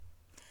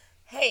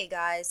Hey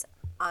guys,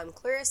 I'm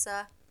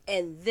Clarissa,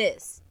 and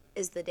this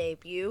is the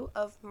debut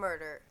of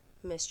Murder,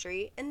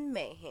 Mystery, and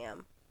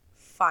Mayhem.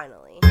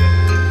 Finally.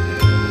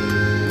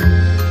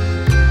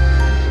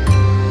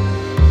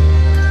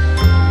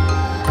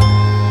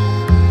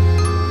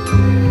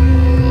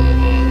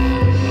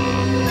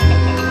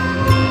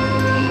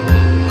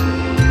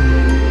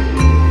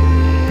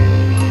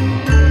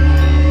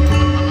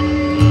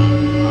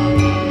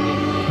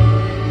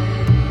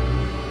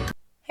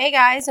 Hey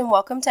guys, and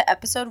welcome to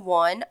episode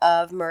 1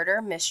 of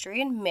Murder,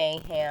 Mystery, and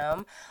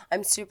Mayhem.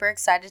 I'm super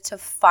excited to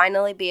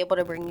finally be able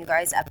to bring you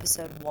guys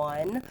episode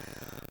 1.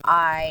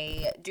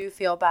 I do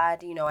feel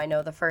bad, I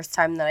know the first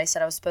time that I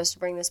said I was supposed to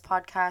bring this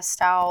podcast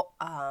out,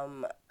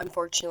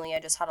 unfortunately I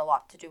just had a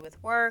lot to do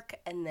with work,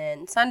 and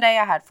then Sunday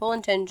I had full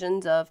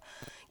intentions of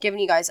giving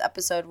you guys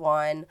episode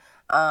 1,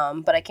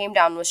 but I came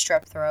down with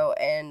strep throat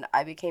and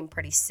I became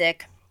pretty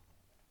sick.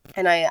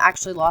 And I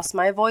actually lost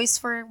my voice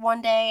for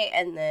one day,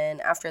 and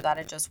then after that,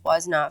 I just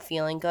was not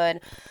feeling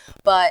good.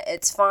 But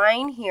it's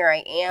fine. Here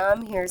I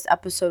am. Here's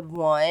episode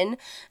 1.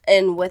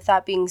 And with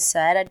that being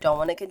said, I don't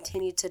want to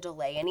continue to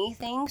delay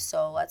anything,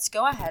 so let's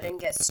go ahead and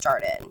get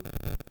started.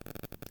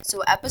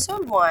 So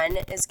episode 1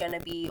 is going to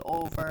be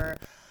over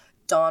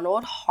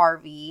Donald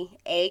Harvey,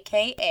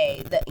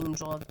 aka the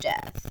Angel of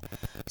Death.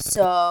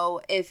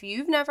 So if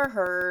you've never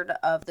heard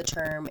of the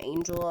term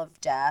Angel of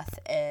Death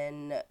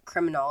in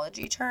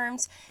criminology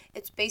terms,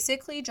 it's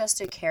basically just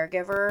a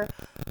caregiver,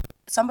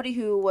 somebody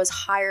who was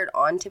hired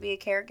on to be a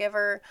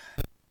caregiver,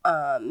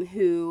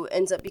 who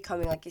ends up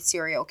becoming like a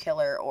serial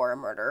killer or a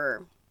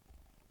murderer.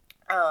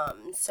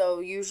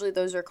 So usually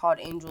those are called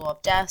Angel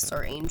of Deaths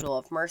or Angel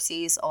of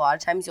Mercies. A lot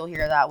of times you'll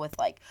hear that with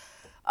like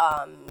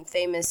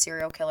famous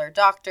serial killer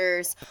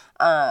doctors,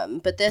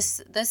 but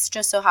this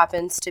just so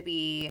happens to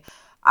be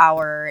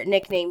our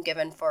nickname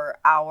given for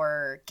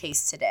our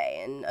case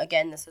today. And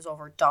again, this is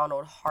over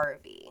Donald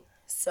Harvey.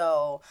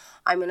 So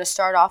I'm going to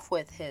start off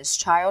with his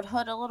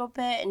childhood a little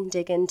bit and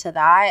dig into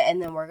that,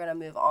 and then we're going to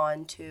move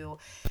on to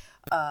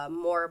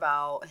more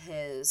about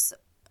his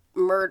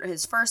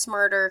first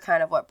murder,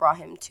 kind of what brought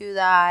him to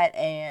that,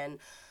 and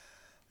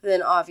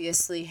then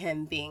obviously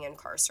him being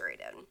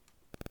incarcerated.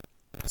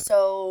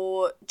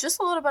 So, just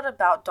a little bit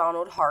about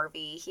Donald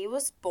Harvey. He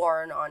was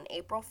born on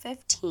April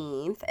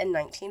 15th in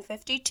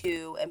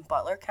 1952 in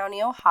Butler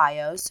County,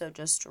 Ohio, so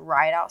just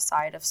right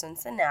outside of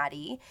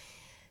Cincinnati.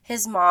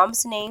 His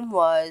mom's name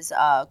was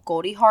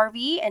Goldie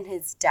Harvey, and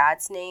his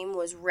dad's name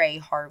was Ray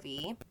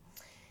Harvey.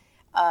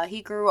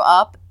 He grew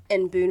up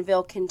in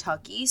Boonville,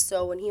 Kentucky,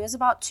 so when he was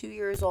about 2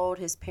 years old,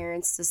 his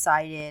parents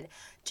decided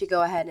to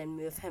go ahead and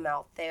move him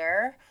out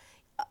there.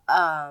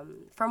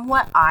 From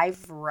what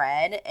I've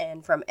read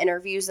and from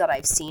interviews that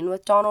I've seen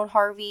with Donald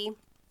Harvey,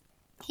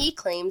 he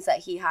claims that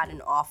he had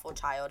an awful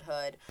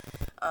childhood,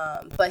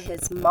 but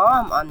his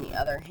mom, on the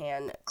other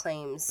hand,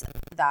 claims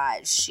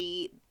that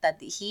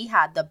he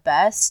had the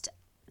best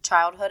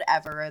childhood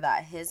ever,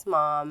 that his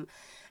mom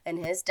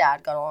and his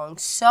dad got along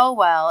so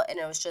well, and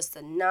it was just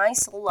a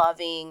nice,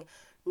 loving,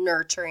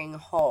 nurturing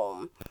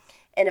home.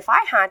 And if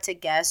I had to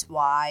guess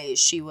why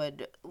she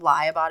would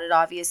lie about it,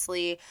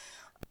 obviously,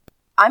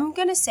 I'm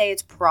going to say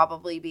it's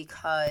probably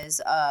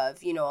because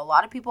of, a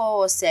lot of people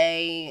will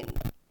say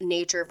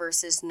nature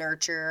versus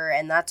nurture,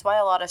 and that's why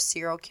a lot of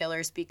serial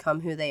killers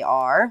become who they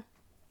are.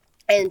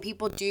 And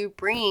people do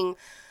bring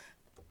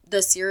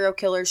the serial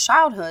killer's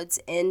childhoods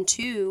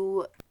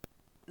into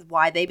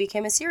why they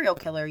became a serial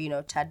killer.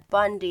 Ted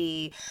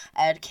Bundy,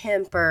 Ed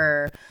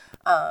Kemper,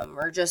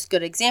 are just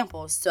good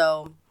examples.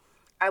 So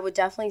I would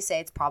definitely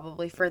say it's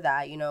probably for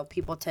that.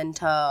 People tend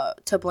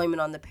to blame it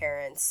on the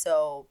parents.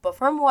 So, but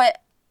from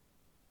what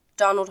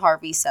Donald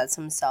Harvey says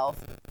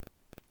himself,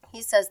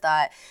 he says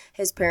that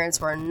his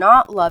parents were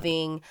not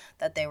loving,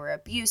 that they were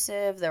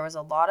abusive. There was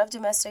a lot of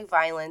domestic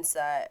violence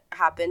that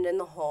happened in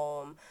the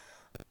home,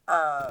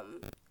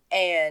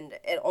 and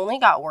it only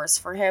got worse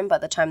for him by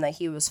the time that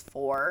he was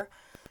 4.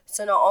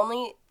 So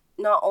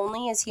not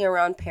only is he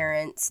around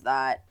parents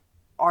that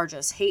are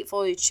just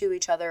hateful to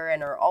each other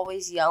and are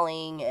always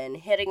yelling and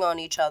hitting on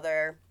each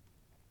other,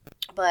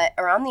 but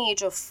around the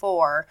age of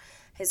 4,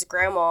 his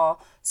grandma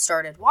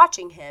started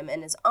watching him,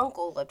 and his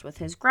uncle lived with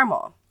his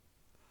grandma.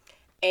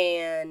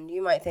 And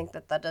you might think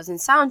that doesn't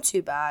sound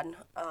too bad,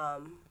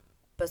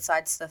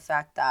 besides the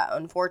fact that,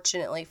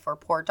 unfortunately for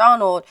poor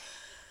Donald,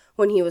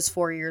 when he was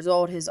 4 years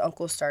old, his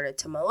uncle started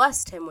to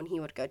molest him when he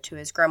would go to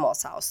his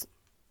grandma's house.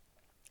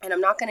 And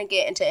I'm not going to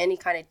get into any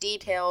kind of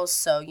details,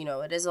 so,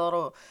 it is a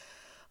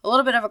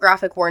little bit of a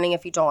graphic warning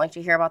if you don't like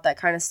to hear about that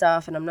kind of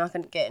stuff, and I'm not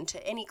going to get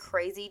into any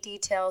crazy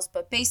details,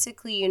 but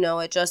basically,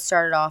 it just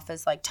started off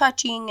as like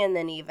touching, and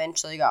then he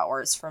eventually got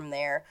worse from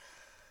there.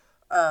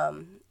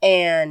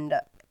 And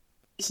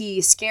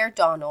he scared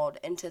Donald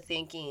into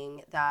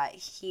thinking that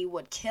he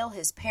would kill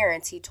his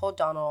parents. He told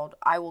Donald,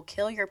 "I will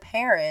kill your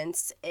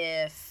parents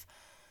if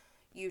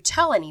you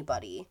tell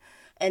anybody,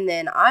 and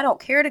then I don't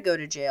care to go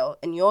to jail,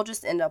 and you'll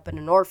just end up in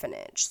an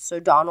orphanage." So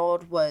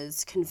Donald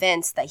was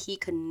convinced that he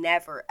could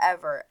never,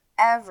 ever,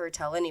 ever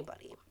tell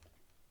anybody.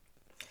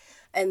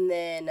 And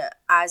then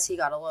as he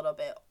got a little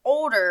bit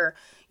older,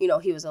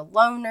 he was a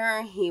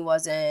loner. He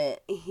was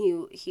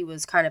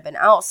kind of an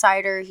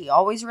outsider. He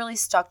always really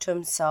stuck to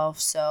himself.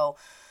 So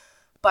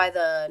by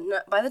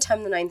the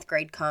time the ninth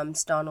grade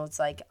comes, Donald's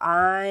like,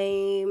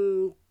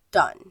 I'm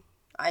done.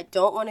 I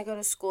don't want to go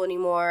to school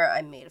anymore.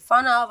 I'm made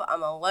fun of.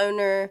 I'm a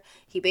loner.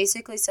 He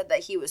basically said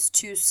that he was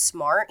too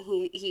smart.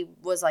 He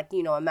was like,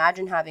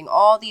 imagine having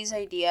all these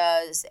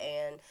ideas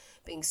and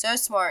being so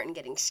smart and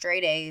getting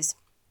straight A's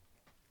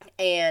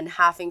and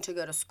having to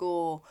go to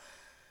school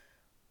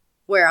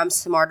where I'm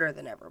smarter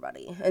than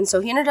everybody. And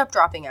so he ended up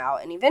dropping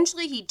out, and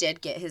eventually he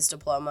did get his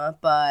diploma,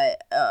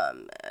 but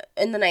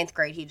in the ninth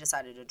grade, he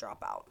decided to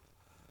drop out.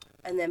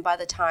 And then by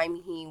the time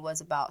he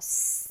was about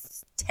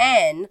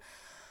 10,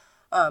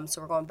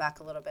 so we're going back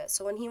a little bit.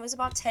 So when he was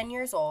about 10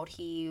 years old,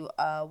 he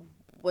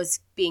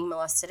was being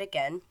molested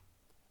again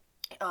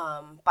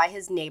by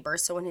his neighbor.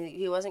 So when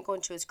he wasn't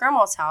going to his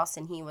grandma's house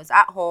and he was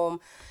at home,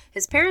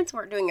 his parents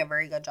weren't doing a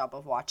very good job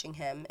of watching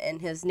him, and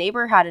his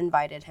neighbor had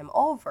invited him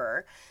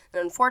over.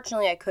 And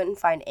unfortunately, I couldn't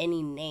find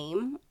any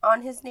name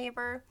on his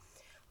neighbor,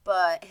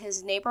 but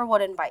his neighbor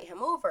would invite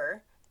him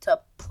over to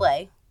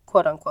play,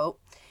 quote unquote,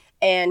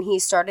 and he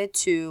started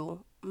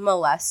to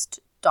molest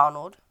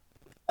Donald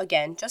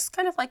again, just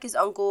kind of like his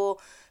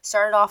uncle.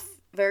 Started off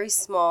very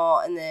small,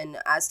 and then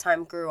as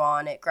time grew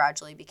on, it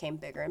gradually became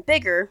bigger and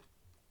bigger.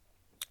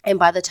 And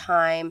by the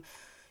time,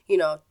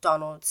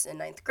 Donald's in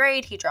ninth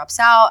grade, he drops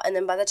out. And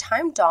then by the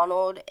time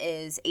Donald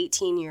is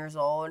 18 years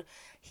old,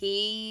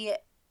 he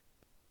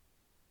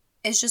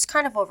is just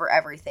kind of over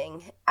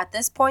everything. At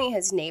this point,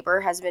 his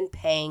neighbor has been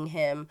paying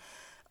him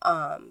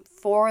to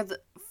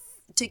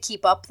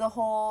keep up the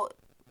whole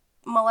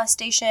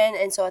molestation.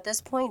 And so at this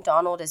point,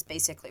 Donald is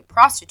basically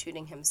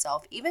prostituting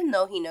himself, even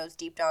though he knows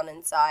deep down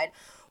inside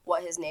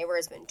what his neighbor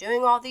has been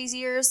doing all these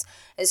years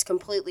is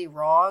completely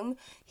wrong.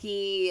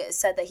 He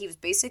said that he was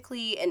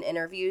basically, in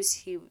interviews,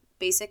 he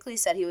basically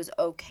said he was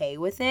okay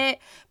with it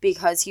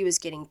because he was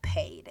getting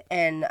paid.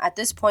 And at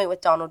this point, with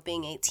Donald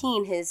being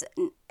 18, his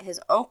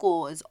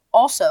uncle is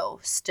also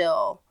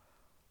still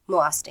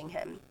molesting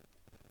him.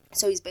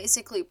 So he's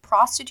basically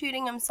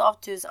prostituting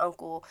himself to his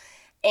uncle,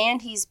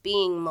 and he's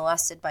being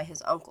molested by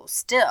his uncle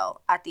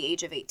still at the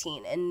age of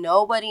 18. And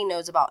nobody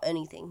knows about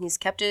anything. He's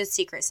kept it a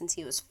secret since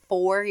he was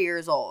 4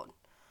 years old.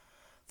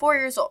 4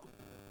 years old.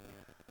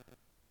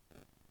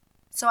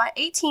 So at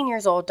 18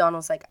 years old,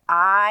 Donald's like,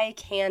 I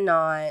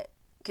cannot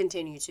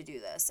continue to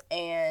do this.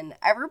 And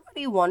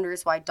everybody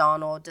wonders why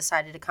Donald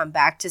decided to come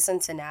back to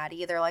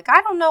Cincinnati. They're like,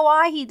 I don't know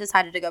why he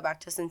decided to go back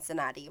to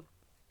Cincinnati.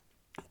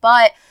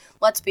 But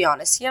let's be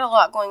honest, he had a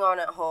lot going on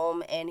at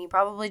home, and he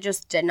probably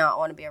just did not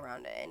want to be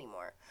around it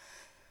anymore.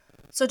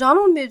 So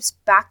Donald moves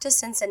back to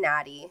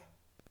Cincinnati,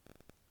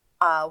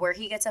 where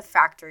he gets a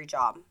factory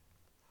job.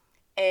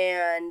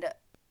 And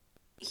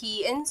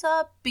he ends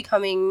up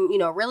becoming,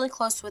 really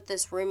close with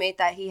this roommate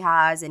that he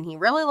has, and he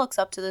really looks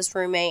up to this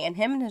roommate, and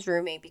him and his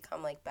roommate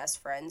become like best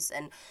friends.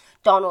 And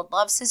Donald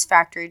loves his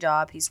factory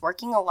job. He's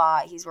working a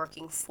lot. He's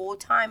working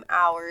full-time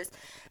hours.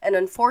 And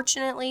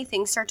unfortunately,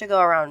 things start to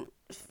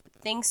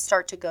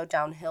go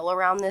downhill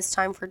around this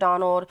time for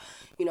Donald.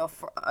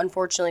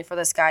 Unfortunately for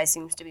this guy,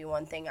 seems to be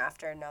one thing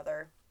after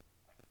another.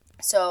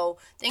 So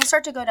things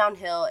start to go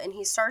downhill, and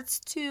he starts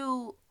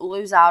to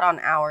lose out on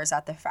hours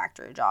at the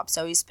factory job.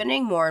 So he's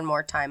spending more and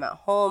more time at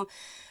home,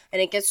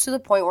 and it gets to the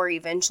point where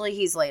eventually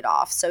he's laid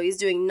off. So he's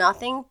doing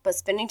nothing but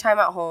spending time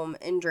at home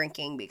and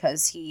drinking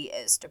because he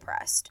is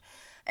depressed.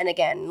 And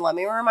again, let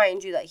me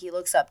remind you that he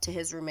looks up to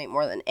his roommate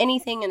more than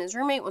anything, and his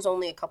roommate was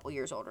only a couple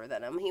years older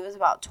than him. He was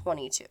about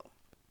 22.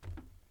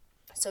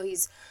 So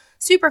he's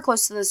super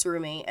close to this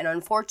roommate, and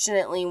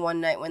unfortunately, one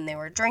night when they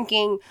were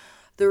drinking,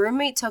 the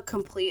roommate took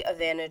complete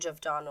advantage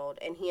of Donald,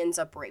 and he ends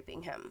up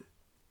raping him.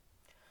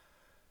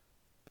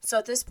 So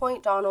at this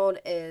point, Donald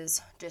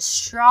is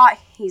distraught,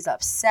 he's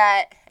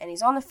upset, and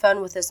he's on the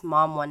phone with his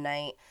mom one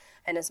night,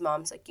 and his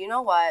mom's like, you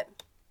know what?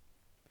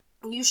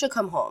 You should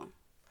come home.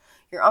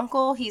 Your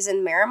uncle, he's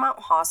in Marymount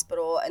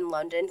Hospital in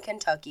London,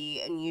 Kentucky,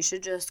 and you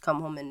should just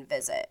come home and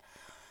visit.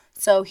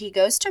 So he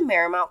goes to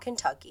Marymount,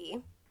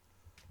 Kentucky,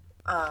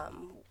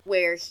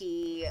 where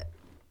he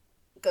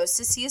goes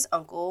to see his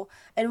uncle.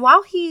 And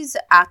while he's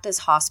at this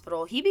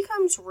hospital, he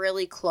becomes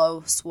really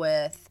close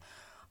with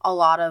a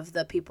lot of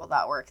the people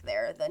that work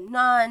there. The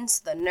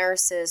nuns, the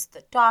nurses,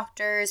 the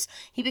doctors.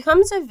 He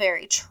becomes a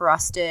very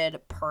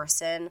trusted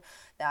person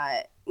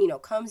that,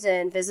 comes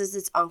in, visits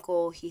his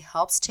uncle. He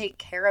helps take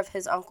care of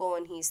his uncle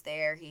when he's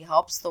there. He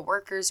helps the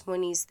workers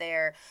when he's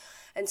there.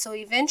 And so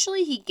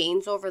eventually he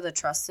gains over the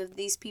trust of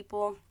these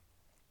people.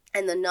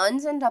 And the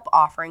nuns end up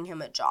offering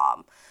him a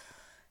job.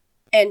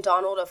 And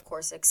Donald, of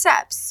course,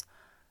 accepts.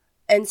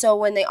 And so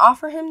when they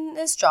offer him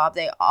this job,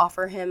 they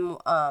offer him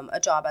a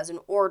job as an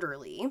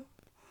orderly.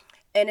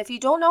 And if you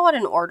don't know what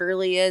an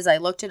orderly is, I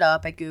looked it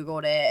up, I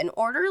Googled it. An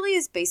orderly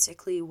is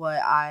basically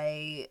what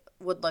I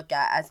would look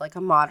at as like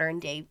a modern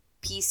day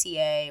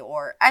PCA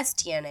or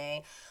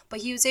STNA, but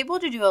he was able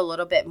to do a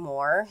little bit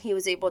more. He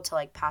was able to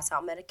like pass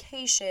out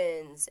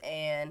medications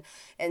and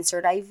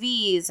insert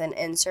IVs and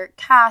insert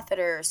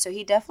catheters. So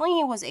he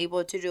definitely was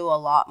able to do a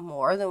lot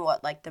more than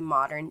what like the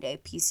modern day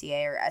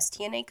PCA or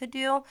STNA could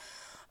do.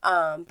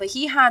 But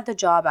he had the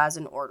job as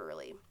an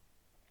orderly.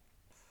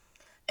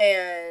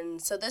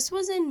 And so this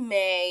was in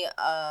May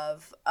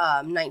of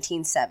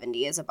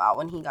 1970 is about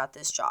when he got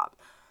this job.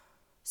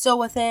 So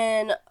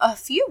within a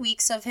few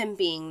weeks of him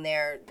being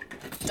there,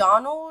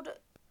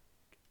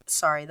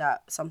 sorry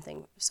that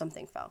something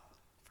fell.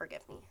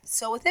 Forgive me.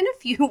 So within a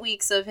few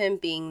weeks of him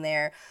being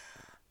there,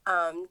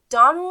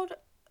 Donald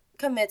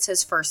commits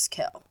his first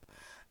kill.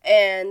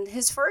 And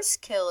his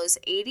first kill is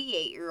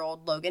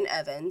 88-year-old Logan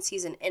Evans.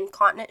 He's an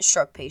incontinent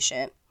stroke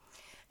patient.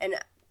 And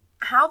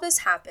how this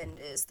happened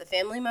is the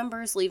family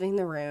member is leaving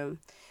the room,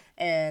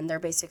 and they're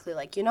basically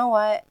like, you know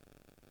what?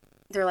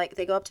 They're like,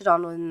 they go up to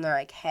Donald and they're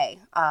like, hey,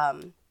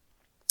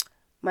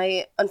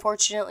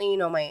 unfortunately,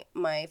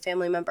 my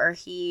family member,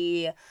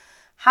 he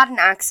had an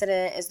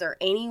accident. Is there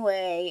any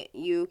way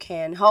you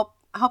can help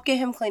get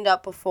him cleaned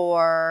up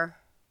before,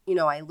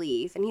 I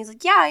leave? And he's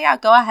like, yeah,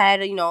 go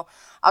ahead.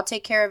 I'll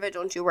take care of it.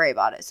 Don't you worry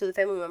about it. So the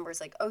family member's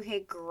like, okay,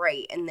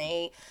 great. And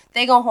they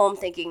go home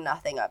thinking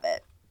nothing of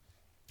it.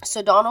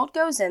 So Donald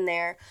goes in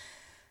there,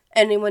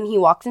 and when he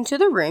walks into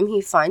the room, he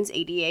finds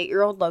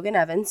 88-year-old Logan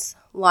Evans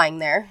lying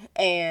there,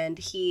 and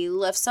he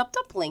lifts up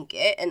the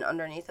blanket, and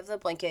underneath of the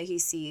blanket, he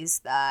sees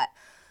that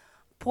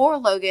poor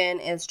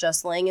Logan is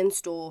just laying in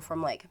stool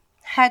from, like,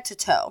 head to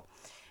toe.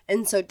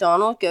 And so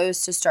Donald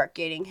goes to start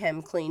getting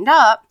him cleaned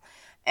up,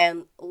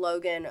 and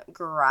Logan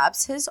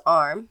grabs his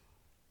arm,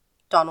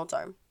 Donald's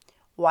arm,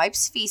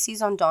 wipes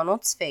feces on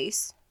Donald's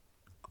face,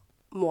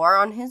 more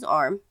on his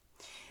arm,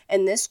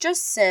 and this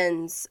just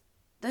sends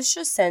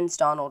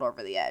Donald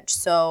over the edge.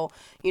 So,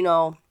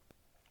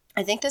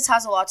 I think this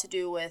has a lot to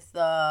do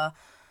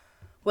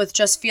with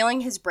just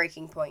feeling his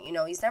breaking point.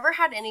 He's never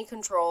had any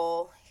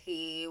control.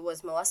 He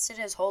was molested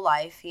his whole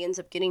life. He ends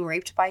up getting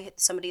raped by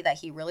somebody that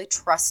he really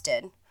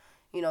trusted.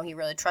 He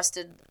really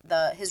trusted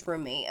his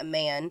roommate, a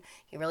man.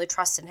 He really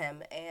trusted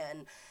him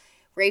and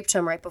raped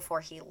him right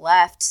before he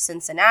left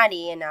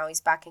Cincinnati, and now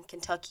he's back in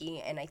Kentucky.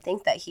 And I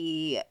think that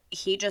he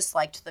just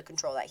liked the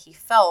control that he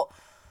felt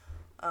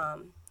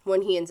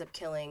when he ends up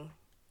killing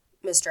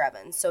Mr.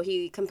 Evans. So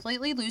he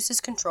completely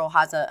loses control,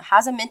 has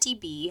a minty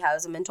bee,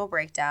 has a mental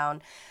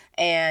breakdown,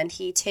 and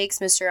he takes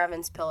Mr.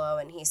 Evans' pillow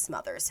and he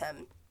smothers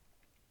him.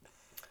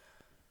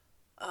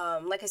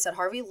 Like I said,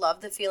 Harvey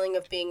loved the feeling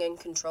of being in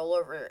control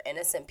over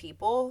innocent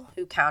people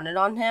who counted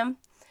on him.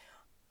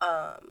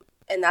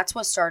 And that's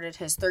what started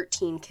his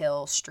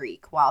 13-kill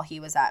streak while he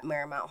was at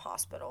Marymount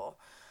Hospital.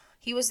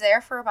 He was there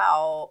for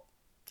about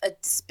a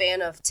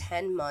span of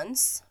 10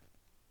 months.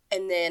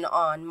 And then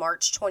on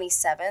March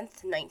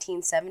 27th,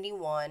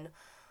 1971,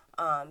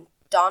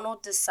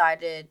 Donald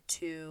decided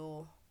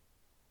to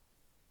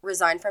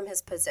resign from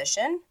his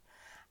position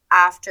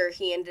after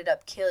he ended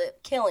up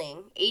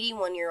killing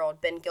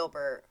 81-year-old Ben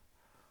Gilbert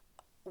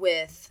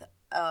with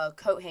a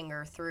coat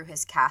hanger through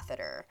his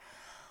catheter.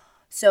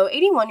 So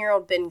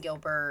 81-year-old Ben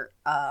Gilbert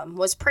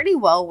was pretty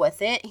well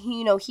with it.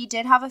 He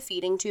did have a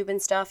feeding tube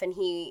and stuff, and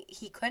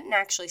he couldn't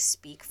actually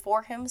speak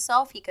for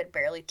himself. He could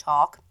barely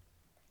talk.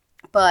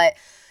 But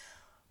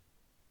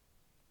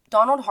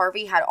Donald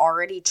Harvey had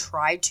already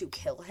tried to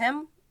kill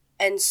him,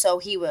 and so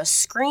he was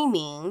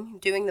screaming,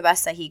 doing the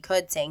best that he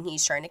could, saying,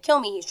 he's trying to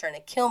kill me, he's trying to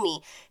kill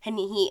me. And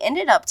he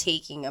ended up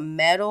taking a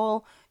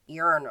metal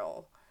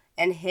urinal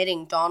and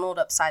hitting Donald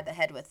upside the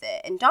head with it.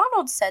 And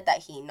Donald said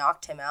that he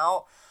knocked him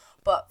out,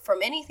 but from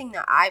anything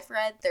that I've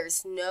read,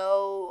 there's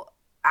no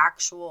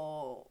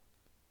actual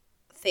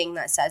thing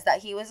that says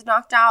that he was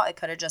knocked out. It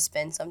could have just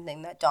been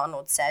something that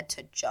Donald said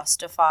to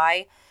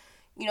justify,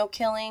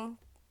 killing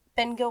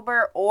Ben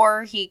Gilbert,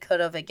 or he could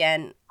have,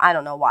 again, I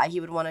don't know why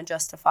he would want to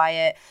justify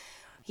it.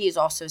 He's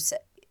also said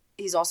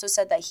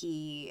that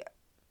he,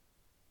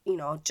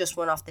 just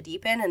went off the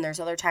deep end, and there's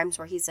other times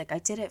where he's like, I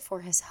did it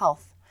for his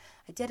health.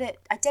 I did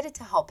it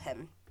to help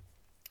him.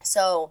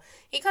 So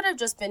he could have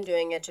just been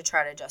doing it to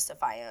try to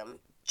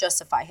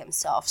justify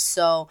himself.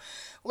 So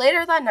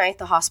later that night,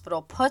 the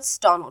hospital puts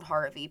Donald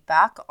Harvey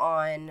back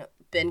on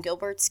Ben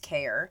Gilbert's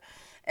care,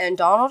 and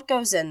Donald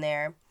goes in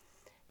there.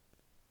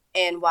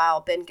 And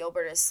while Ben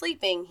Gilbert is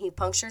sleeping, he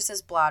punctures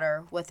his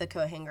bladder with a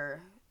coat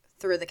hanger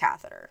through the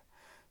catheter.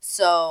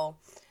 So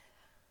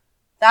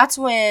that's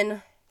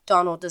when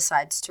Donald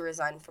decides to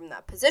resign from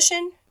that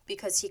position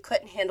because he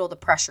couldn't handle the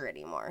pressure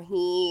anymore.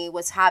 He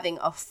was having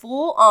a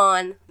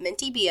full-on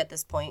minty bee at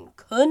this point,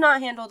 could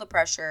not handle the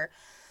pressure.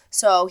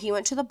 So he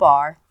went to the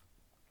bar,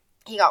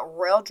 he got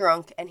real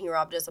drunk, and he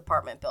robbed his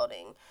apartment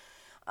building.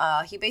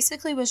 He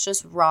basically was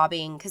just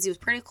robbing, because he was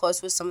pretty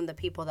close with some of the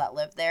people that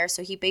lived there.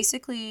 So he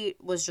basically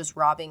was just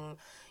robbing,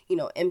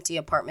 empty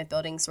apartment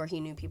buildings where he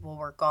knew people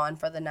were gone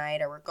for the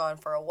night or were gone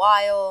for a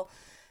while.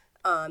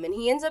 And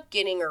he ends up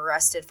getting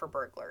arrested for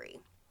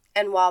burglary.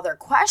 And while they're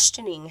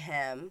questioning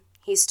him,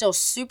 he's still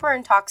super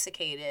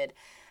intoxicated,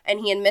 and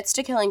he admits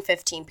to killing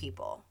 15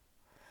 people.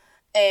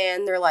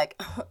 And they're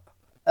like,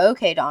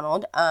 okay,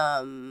 Donald,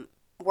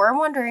 we're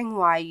wondering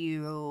why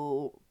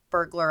you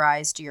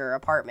burglarized your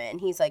apartment.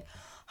 And he's like,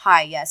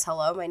 hi, yes,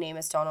 hello, my name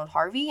is Donald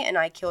Harvey, and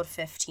I killed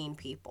 15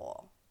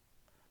 people.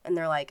 And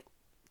they're like,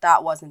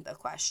 that wasn't the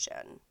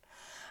question.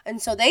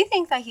 And so they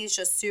think that he's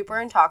just super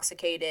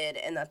intoxicated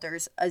and that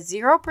there's a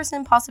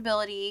 0%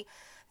 possibility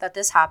that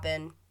this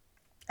happened.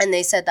 And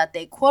they said that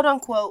they, quote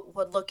unquote,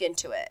 would look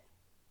into it.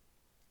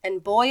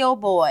 And boy, oh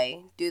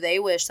boy, do they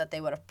wish that they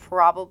would have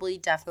probably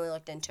definitely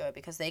looked into it,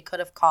 because they could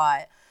have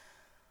caught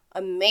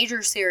a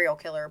major serial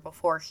killer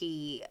before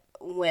he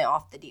went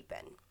off the deep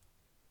end.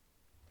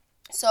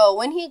 So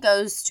when he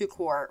goes to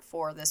court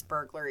for this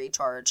burglary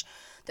charge,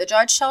 the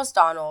judge tells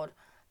Donald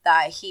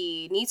that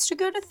he needs to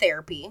go to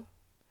therapy.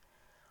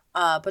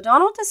 But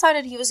Donald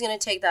decided he was going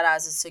to take that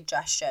as a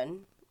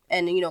suggestion.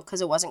 And,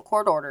 because it wasn't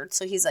court ordered.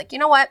 So he's like, you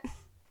know what?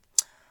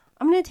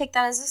 I'm going to take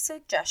that as a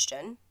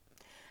suggestion.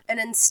 And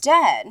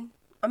instead,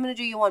 I'm going to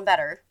do you one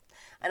better.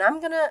 And I'm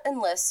going to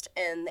enlist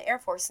in the Air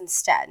Force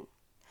instead.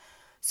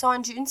 So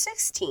on June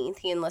 16th,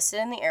 he enlisted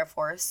in the Air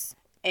Force.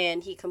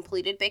 And he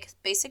completed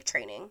basic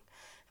training.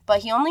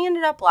 But he only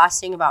ended up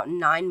lasting about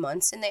 9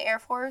 months in the Air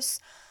Force.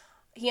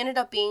 He ended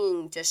up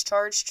being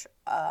discharged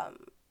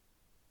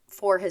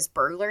for his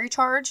burglary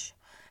charge.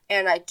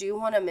 And I do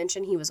want to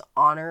mention he was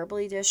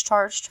honorably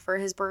discharged for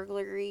his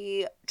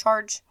burglary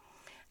charge.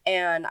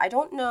 And I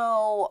don't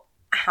know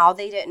how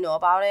they didn't know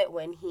about it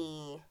when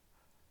he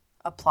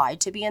applied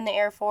to be in the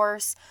Air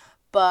Force,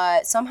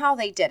 but somehow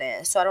they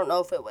didn't. So I don't know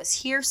if it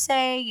was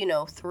hearsay,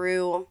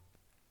 through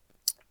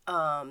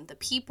the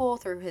people,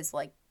 through his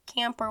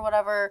camp or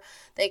whatever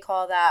they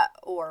call that,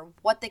 or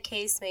what the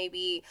case may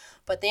be.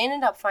 But they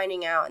ended up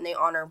finding out and they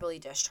honorably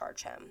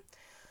discharged him.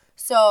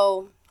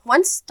 So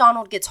once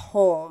Donald gets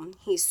home,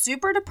 he's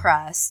super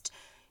depressed.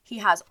 He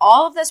has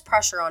all of this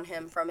pressure on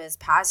him from his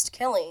past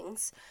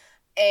killings.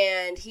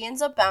 And he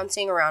ends up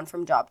bouncing around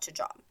from job to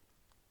job.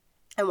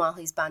 And while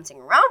he's bouncing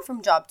around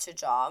from job to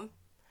job,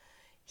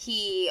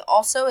 he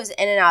also is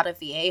in and out of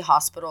VA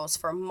hospitals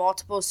for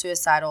multiple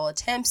suicidal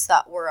attempts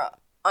that were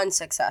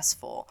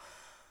unsuccessful.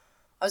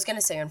 I was going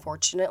to say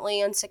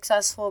unfortunately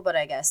unsuccessful, but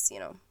I guess,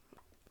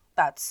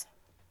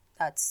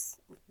 that's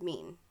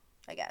mean,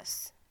 I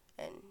guess.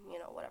 And,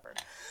 whatever.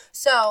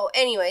 So,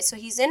 anyway, so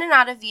he's in and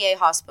out of VA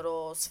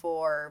hospitals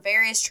for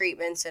various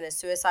treatments and his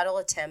suicidal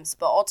attempts,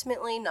 but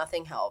ultimately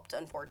nothing helped,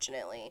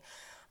 unfortunately.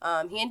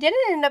 He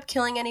didn't end up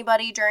killing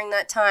anybody during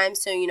that time,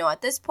 so,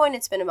 at this point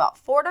it's been about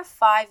 4 to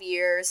 5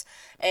 years,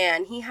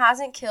 and he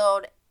hasn't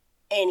killed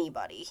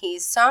anybody. He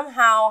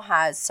somehow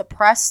has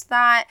suppressed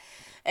that,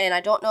 and I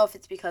don't know if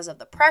it's because of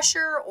the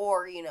pressure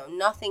or,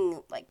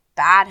 nothing,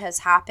 bad has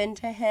happened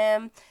to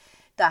him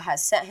that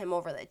has sent him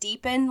over the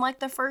deep end like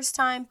the first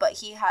time,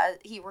 but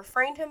he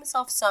refrained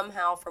himself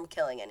somehow from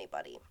killing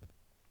anybody.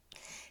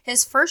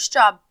 His first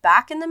job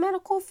back in the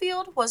medical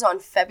field was on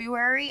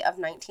February of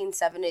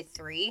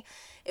 1973.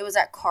 It was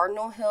at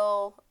Cardinal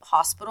Hill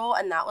Hospital,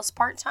 and that was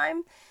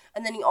part-time.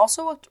 And then he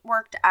also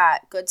worked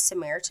at Good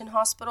Samaritan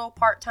Hospital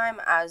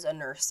part-time as a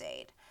nurse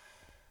aide.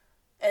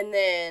 And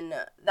then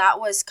that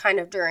was kind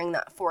of during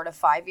that 4 to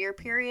 5 year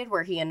period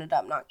where he ended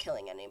up not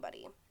killing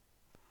anybody.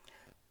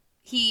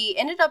 He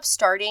ended up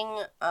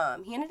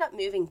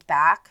moving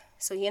back.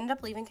 So he ended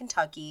up leaving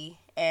Kentucky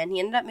and he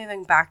ended up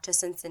moving back to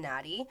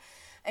Cincinnati.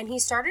 And he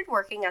started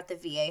working at the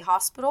VA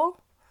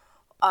hospital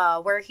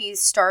where he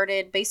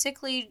started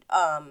basically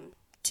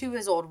to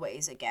his old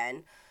ways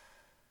again.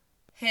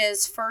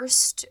 His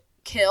first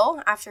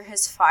kill after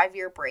his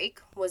 5-year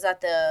break was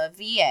at the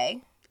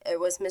VA. It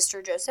was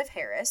Mr. Joseph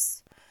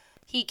Harris.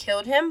 He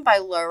killed him by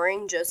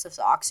lowering Joseph's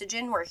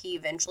oxygen where he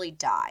eventually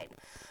died.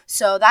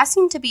 So that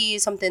seemed to be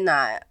something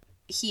that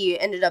he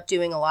ended up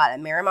doing a lot at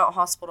Marymount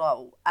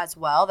Hospital as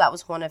well. That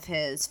was one of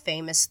his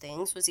famous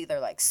things, was either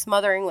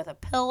smothering with a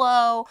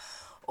pillow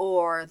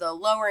or the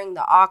lowering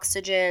the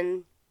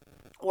oxygen,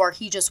 or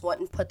he just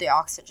wouldn't put the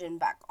oxygen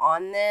back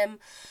on them.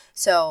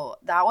 So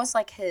that was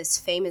his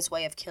famous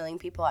way of killing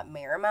people at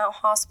Marymount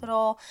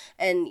Hospital.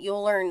 And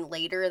you'll learn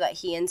later that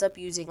he ends up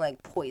using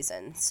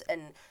poisons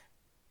and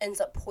ends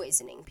up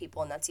poisoning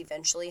people, and that's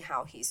eventually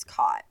how he's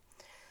caught.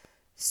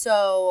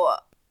 So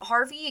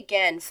Harvey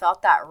again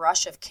felt that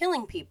rush of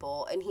killing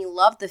people, and he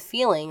loved the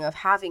feeling of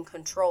having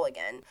control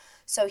again.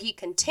 So he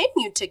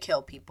continued to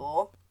kill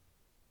people,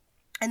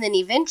 and then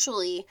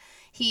eventually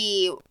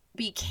he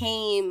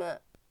became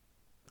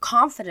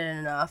confident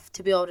enough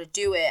to be able to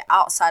do it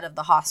outside of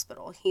the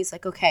hospital. He's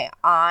like, okay,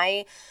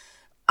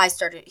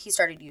 he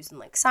started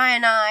using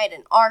cyanide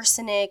and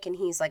arsenic, and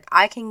he's like,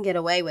 I can get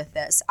away with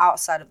this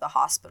outside of the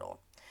hospital.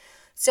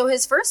 So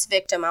his first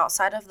victim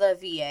outside of the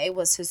VA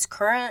was his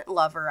current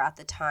lover at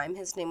the time.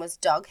 His name was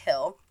Doug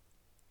Hill.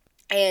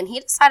 And he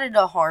decided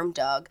to harm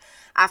Doug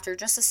after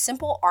just a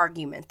simple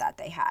argument that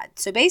they had.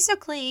 So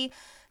basically,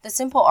 the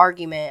simple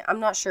argument, I'm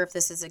not sure if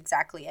this is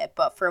exactly it,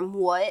 but from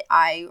what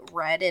I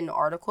read in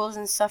articles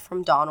and stuff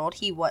from Donald,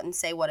 he wouldn't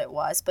say what it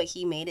was, but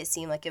he made it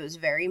seem like it was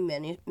very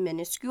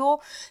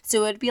minuscule.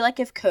 So it would be like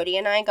if Cody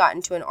and I got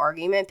into an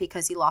argument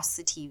because he lost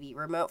the TV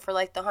remote for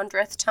like the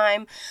 100th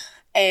time.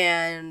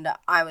 And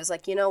I was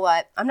like, you know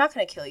what? I'm not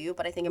going to kill you,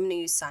 but I think I'm going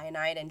to use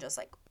cyanide and just,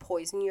 like,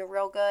 poison you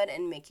real good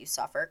and make you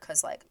suffer.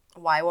 Because, like,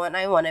 why wouldn't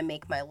I want to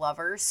make my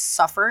lover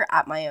suffer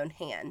at my own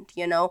hand,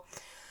 you know?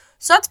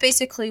 So that's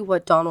basically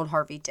what Donald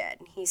Harvey did.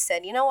 He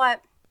said, you know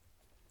what?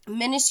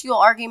 Minuscule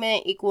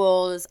argument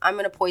equals I'm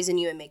going to poison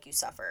you and make you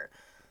suffer.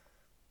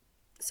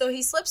 So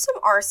he slipped some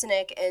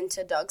arsenic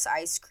into Doug's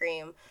ice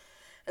cream.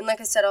 And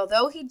like I said,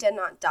 although he did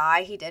not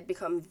die, he did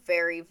become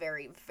very,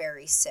 very,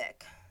 very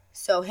sick.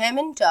 So him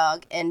and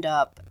Doug end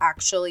up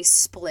actually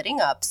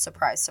splitting up,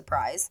 surprise,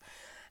 surprise.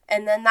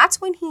 And then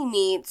that's when he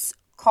meets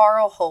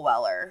Carl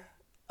Howeller,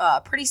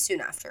 pretty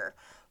soon after.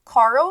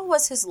 Carl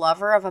was his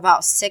lover of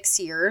about 6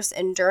 years,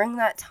 and during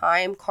that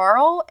time,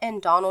 Carl and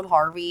Donald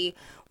Harvey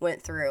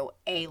went through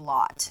a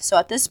lot. So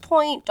at this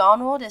point,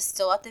 Donald is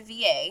still at the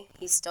VA.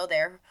 He's still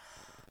there,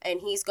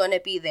 and he's going to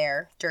be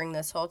there during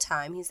this whole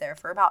time. He's there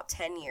for about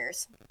 10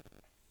 years.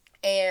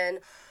 And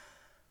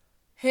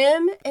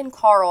him and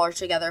Carl are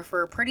together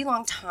for a pretty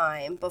long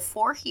time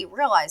before he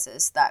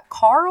realizes that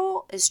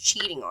Carl is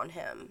cheating on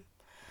him.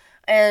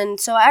 And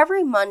so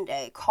every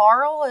Monday,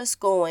 Carl is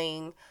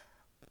going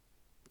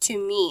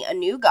to meet a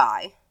new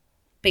guy,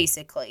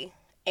 basically.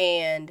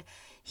 And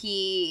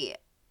he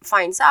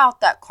finds out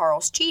that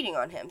Carl's cheating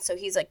on him. So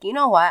he's like, you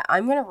know what?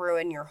 I'm going to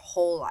ruin your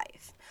whole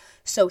life.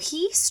 So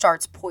he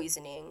starts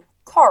poisoning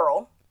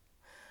Carl.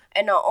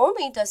 And not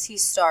only does he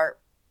start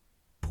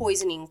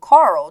poisoning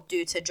Carl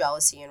due to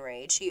jealousy and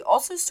rage, he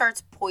also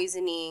starts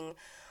poisoning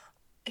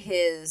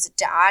his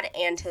dad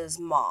and his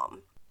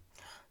mom.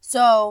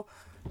 So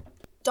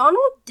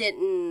Donald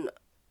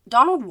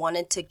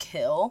wanted to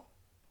kill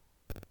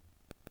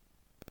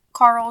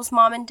Carl's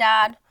mom and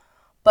dad,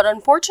 but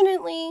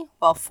fortunately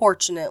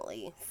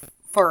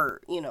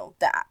for,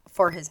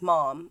 for his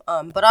mom,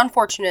 but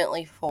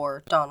unfortunately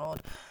for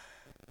Donald,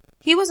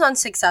 he was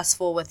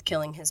unsuccessful with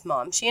killing his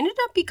mom. She ended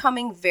up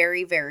becoming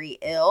very, very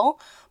ill,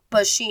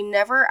 but she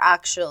never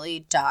actually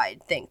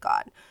died, thank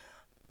God.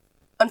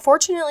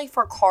 Unfortunately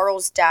for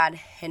Carl's dad,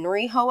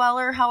 Henry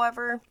Howeller,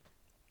 however,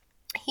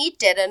 he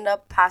did end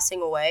up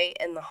passing away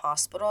in the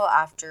hospital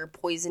after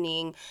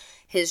poisoning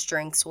his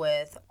drinks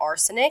with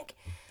arsenic.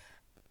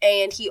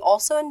 And he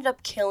also ended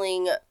up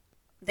killing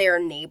their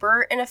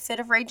neighbor in a fit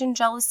of rage and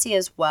jealousy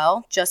as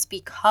well, just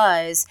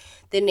because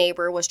the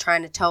neighbor was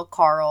trying to tell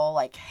Carl,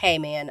 like, hey,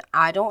 man,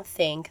 I don't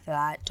think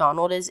that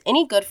Donald is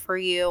any good for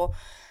you,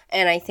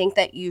 and I think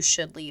that you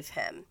should leave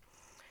him.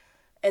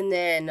 And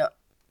then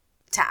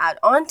to add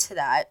on to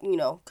that,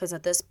 because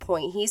at this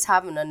point he's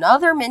having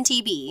another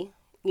Minty bee.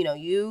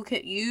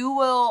 You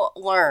will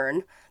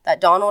learn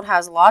that Donald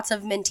has lots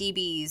of Minty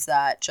bees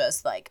that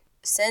just, like,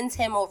 sends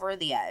him over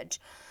the edge.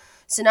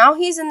 So now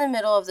he's in the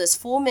middle of this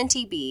full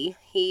Minty bee.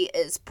 He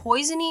is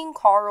poisoning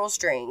Carl's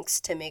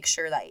drinks and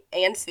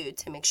food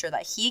to make sure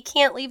that he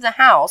can't leave the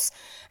house.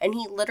 And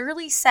he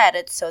literally said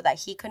it so that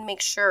he could make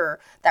sure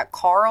that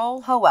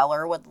Carl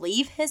Howeller would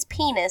leave his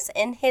penis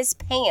in his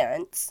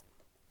pants.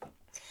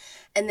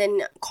 And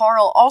then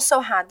Carl also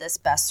had this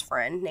best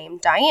friend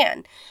named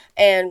Diane.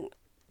 And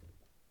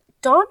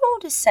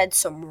Donald has said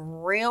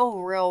some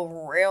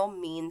real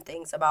mean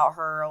things about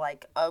her,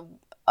 like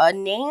a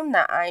name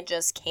that I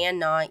just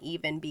cannot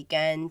even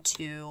begin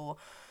to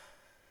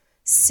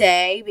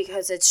say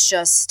because it's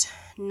just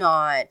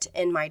not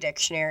in my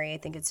dictionary. I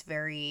think it's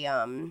very,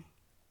 I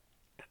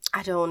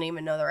don't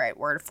even know the right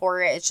word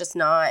for it. It's just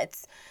not,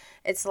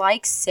 it's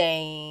like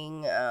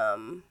saying,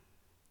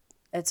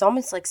 it's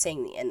almost like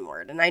saying the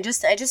N-word, and I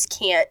just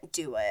can't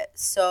do it.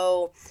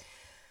 So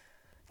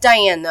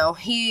Diane, though,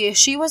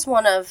 she was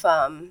one of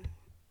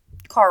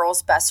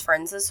Carl's best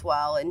friends as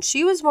well, and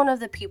she was one of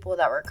the people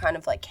that were kind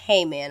of like,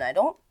 hey, man, I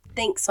don't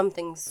think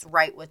something's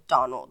right with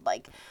Donald.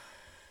 Like,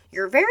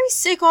 you're very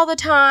sick all the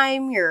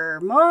time,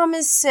 your mom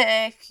is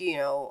sick,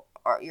 your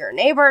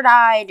neighbor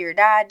died, your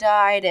dad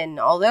died, and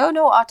although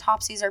no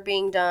autopsies are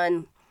being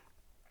done,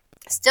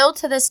 still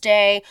to this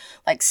day,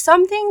 like,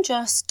 something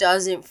just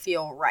doesn't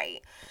feel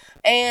right.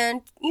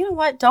 And you know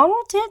what?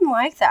 Donald didn't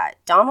like that.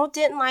 Donald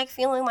didn't like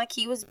feeling like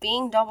he was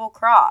being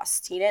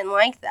double-crossed. He didn't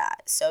like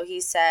that. So he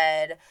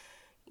said,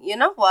 you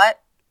know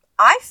what?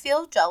 I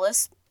feel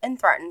jealous and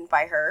threatened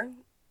by her,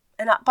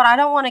 but I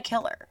don't want to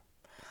kill her.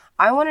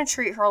 I want to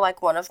treat her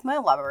like one of my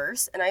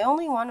lovers, and I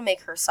only want to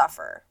make her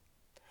suffer.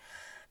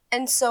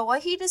 And so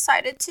what he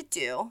decided to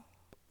do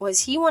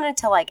was he wanted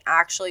to, like,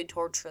 actually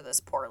torture this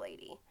poor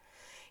lady.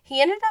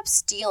 He ended up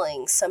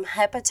stealing some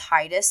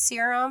hepatitis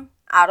serum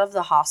out of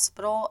the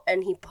hospital,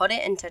 and he put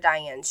it into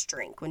Diane's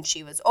drink when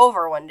she was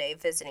over one day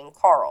visiting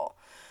Carl.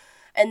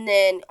 And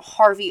then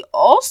Harvey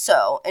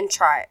also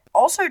tried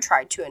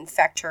to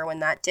infect her when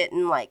that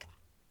didn't,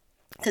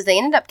 because they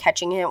ended up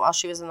catching him while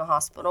she was in the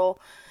hospital.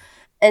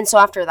 And so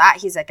after that,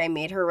 he's like, I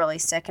made her really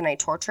sick and I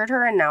tortured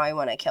her and now I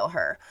want to kill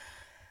her.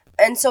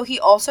 And so he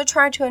also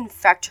tried to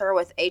infect her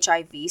with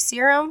HIV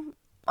serum.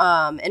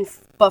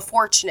 But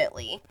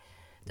fortunately,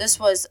 this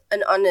was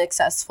an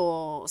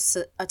unsuccessful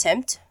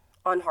attempt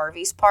on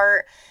Harvey's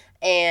part.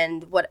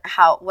 And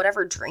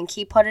whatever drink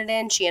he put it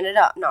in, she ended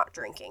up not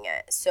drinking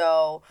it.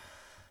 So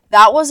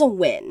that was a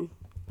win.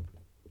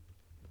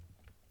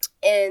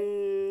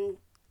 And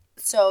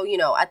so,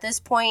 at this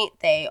point,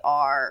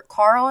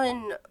 Carl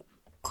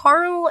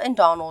and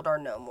Donald are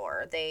no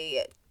more.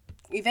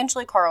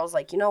 Eventually Carl's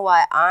like, you know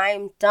what,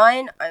 I'm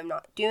done. I'm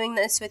not doing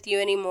this with you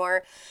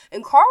anymore.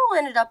 And Carl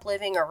ended up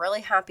living a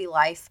really happy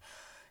life.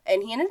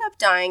 And he ended up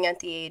dying at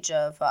the age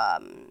of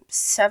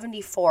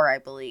 74, I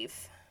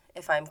believe,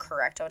 if I'm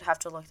correct. I would have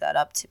to look that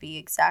up to be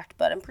exact,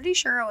 but I'm pretty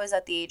sure it was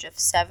at the age of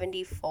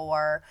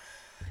 74.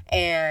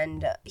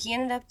 And he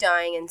ended up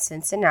dying in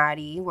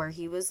Cincinnati, where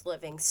he was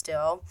living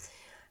still.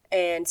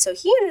 And so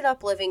he ended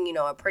up living,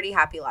 a pretty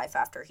happy life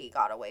after he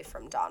got away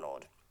from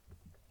Donald.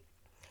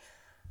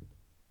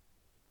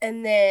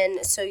 And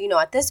then, so,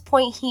 at this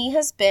point, he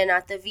has been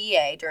at the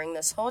VA during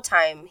this whole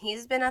time.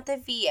 He's been at the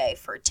VA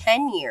for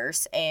 10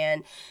 years,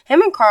 and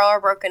him and Carl are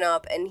broken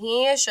up, and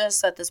he is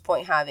just at this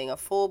point having a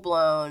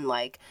full-blown,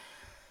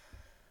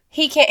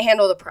 he can't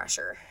handle the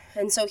pressure.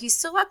 And so he's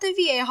still at the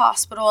VA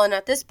hospital, and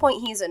at this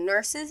point, he's a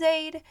nurse's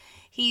aide.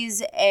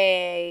 He's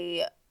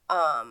a,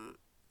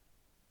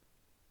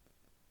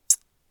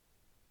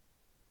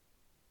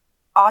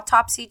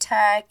 autopsy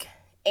tech,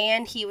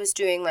 and he was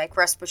doing,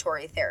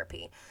 respiratory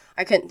therapy.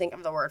 I couldn't think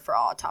of the word for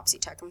autopsy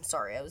tech. I'm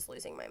sorry, I was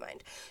losing my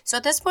mind. So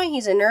at this point,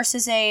 he's a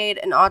nurse's aide,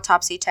 an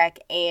autopsy tech,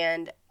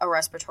 and a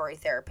respiratory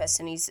therapist.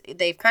 And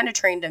they've kind of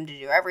trained him to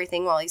do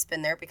everything while he's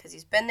been there because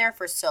he's been there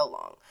for so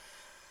long.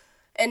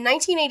 In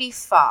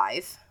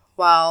 1985,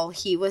 while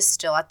he was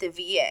still at the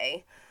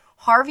VA,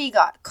 Harvey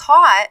got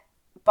caught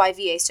by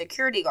VA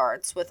security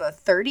guards with a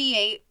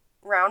 38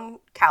 round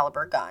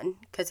caliber gun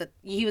because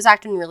he was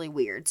acting really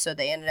weird. So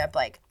they ended up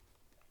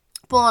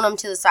pulling him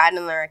to the side,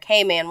 and they're like,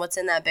 hey man, what's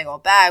in that big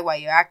old bag? Why are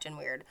you acting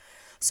weird?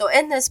 So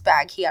in this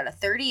bag, he had a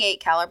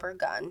 38 caliber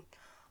gun,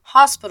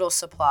 hospital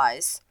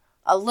supplies,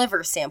 a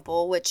liver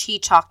sample, which he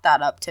chalked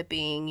that up to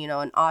being,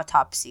 an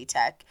autopsy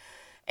tech,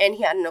 and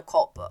he had an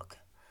occult book.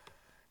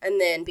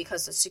 And then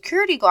because the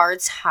security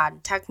guards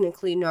had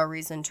technically no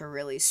reason to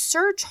really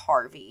search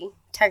Harvey,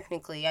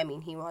 technically,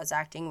 he was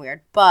acting weird,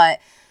 but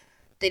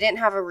they didn't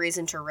have a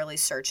reason to really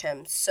search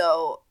him.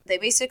 So they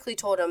basically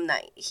told him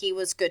that he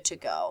was good to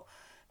go.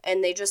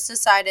 And they just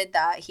decided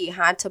that he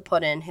had to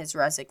put in his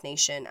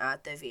resignation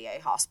at the VA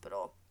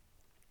hospital.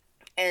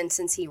 And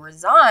since he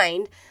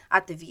resigned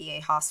at the VA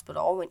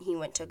hospital when he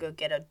went to go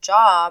get a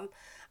job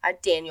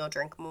at Daniel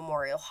Drake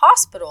Memorial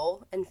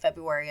Hospital in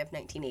February of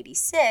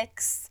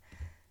 1986,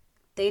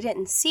 they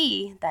didn't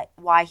see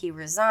why he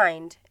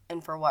resigned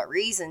and for what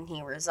reason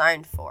he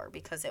resigned for,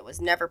 because it was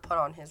never put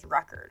on his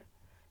record,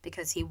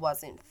 because he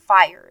wasn't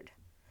fired.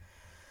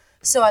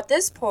 So at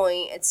this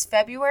point, it's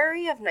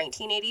February of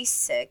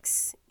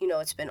 1986.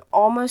 It's been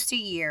almost a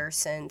year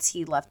since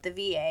he left the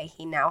VA.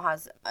 He now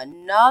has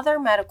another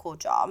medical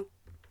job,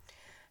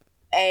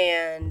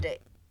 and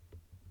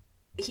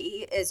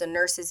he is a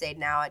nurse's aide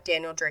now at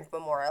Daniel Drake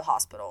Memorial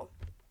Hospital.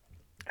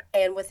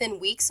 And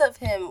within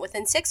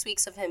 6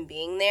 weeks of him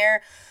being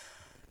there,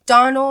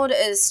 Donald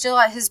is still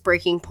at his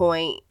breaking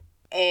point,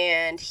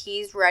 and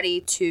he's ready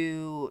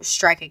to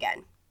strike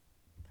again.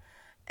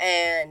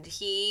 And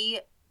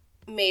he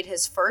made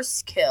his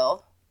first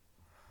kill,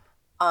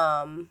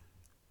 and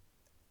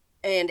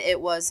it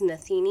was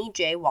Nathani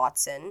J.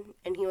 Watson,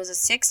 and he was a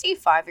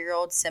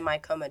 65-year-old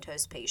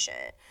semi-comatose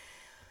patient.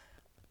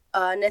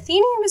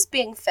 Nathani was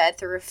being fed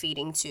through a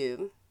feeding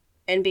tube,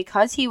 and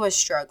because he was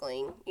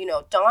struggling,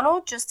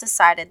 Donald just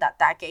decided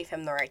that gave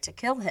him the right to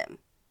kill him.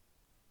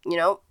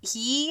 That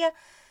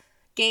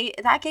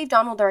gave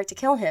Donald the right to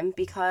kill him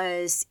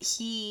because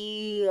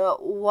he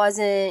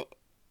wasn't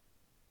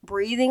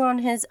breathing on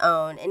his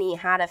own, and he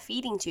had a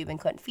feeding tube and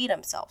couldn't feed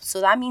himself. So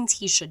that means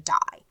he should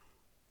die.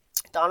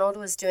 Donald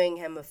was doing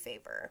him a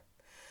favor.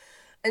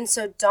 And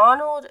so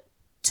Donald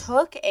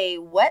took a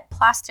wet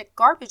plastic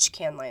garbage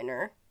can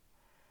liner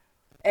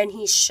and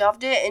he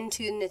shoved it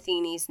into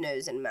Nathani's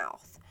nose and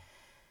mouth.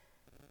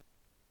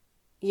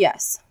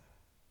 Yes,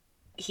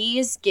 he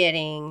is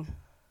getting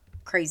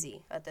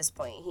crazy at this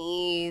point.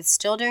 He's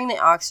still doing the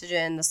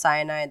oxygen, the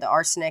cyanide, the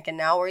arsenic, and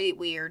now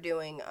we are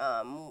doing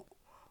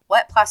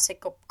wet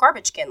plastic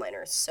garbage can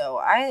liners. So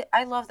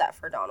I love that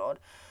for Donald.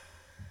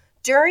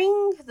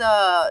 During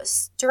a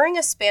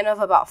span of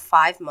about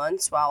 5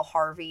 months while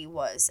Harvey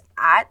was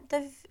at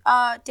the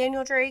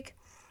Daniel Drake,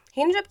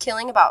 he ended up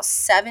killing about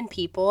 7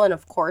 people, and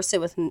of course it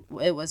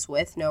was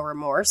with no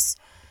remorse.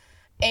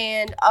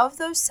 And of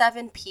those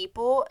 7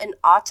 people, an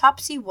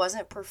autopsy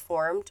wasn't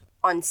performed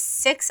on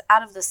 6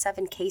 out of the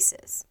 7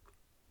 cases.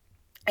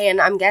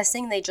 And I'm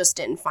guessing they just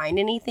didn't find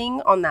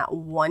anything on that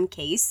one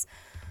case.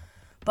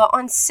 But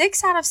on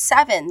 6 out of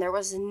 7, there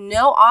was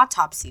no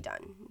autopsy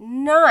done.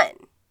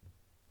 None.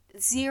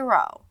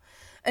 0.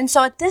 And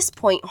so at this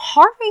point,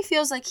 Harvey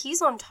feels like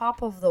he's on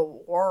top of the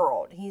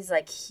world. He's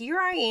like, here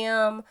I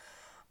am.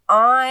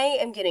 I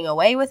am getting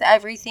away with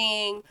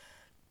everything.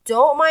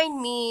 Don't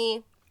mind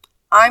me.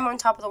 I'm on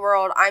top of the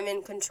world. I'm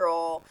in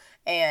control.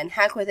 And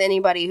heck with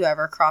anybody who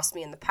ever crossed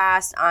me in the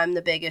past. I'm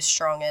the biggest,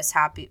 strongest,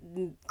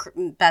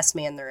 best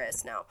man there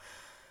is now.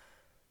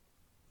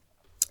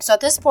 So at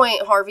this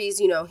point, Harvey's,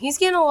 he's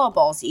getting a little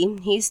ballsy.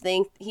 He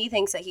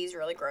thinks that he's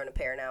really grown a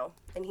pair now.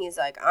 And he's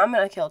like, I'm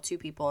going to kill 2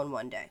 people in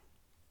one day.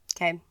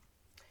 Okay?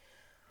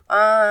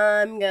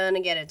 I'm going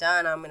to get it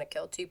done. I'm going to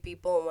kill 2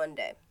 people in one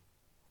day.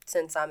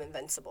 Since I'm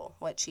invincible,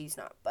 which he's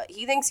not. But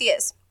he thinks he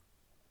is.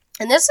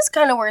 And this is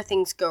kind of where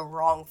things go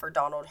wrong for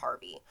Donald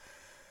Harvey.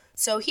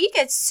 So he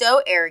gets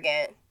so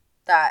arrogant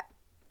that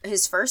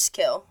his first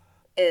kill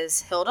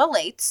is Hilda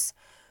Lates,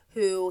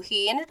 who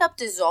he ended up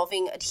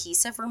dissolving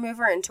adhesive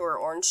remover into her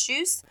orange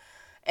juice.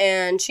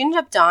 And she ended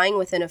up dying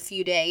within a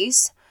few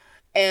days.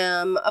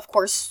 Of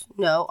course,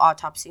 no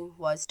autopsy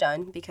was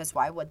done, because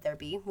why would there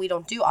be? We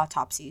don't do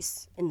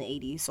autopsies in the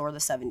 80s or the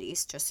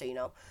 70s, just so you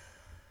know.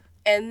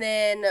 And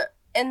then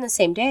in the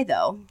same day,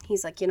 though,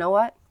 he's like, you know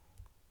what?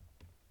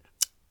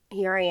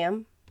 Here I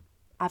am.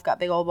 I've got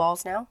big old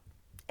balls now.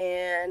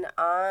 And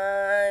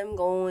I'm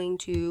going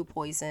to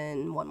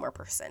poison one more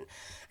person.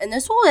 And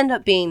this will end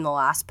up being the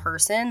last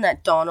person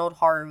that Donald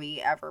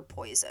Harvey ever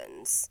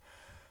poisons.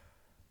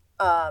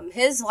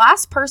 The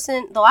last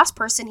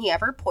person he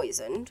ever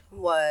poisoned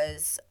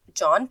was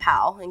John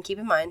Powell. And keep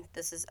in mind,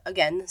 this is,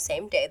 again, the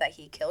same day that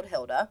he killed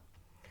Hilda.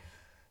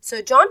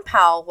 So John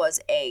Powell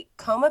was a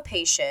coma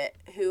patient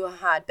who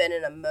had been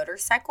in a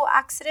motorcycle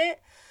accident.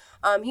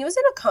 He was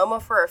in a coma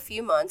for a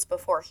few months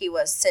before he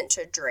was sent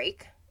to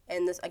Drake.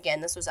 And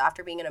this was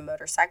after being in a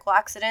motorcycle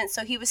accident.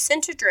 So he was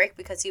sent to Drake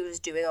because he was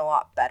doing a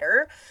lot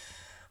better.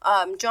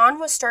 John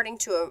was starting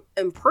to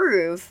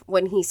improve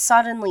when he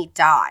suddenly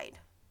died.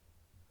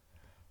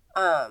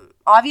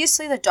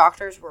 Obviously the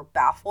doctors were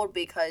baffled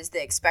because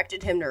they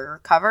expected him to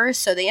recover.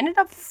 So they ended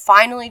up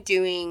finally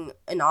doing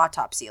an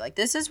autopsy. Like,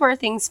 this is where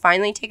things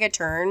finally take a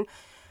turn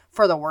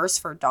for the worse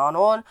for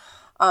Donald.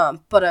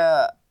 But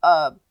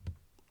a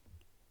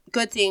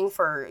good thing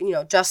for,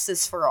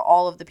 justice for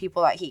all of the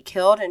people that he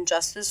killed, and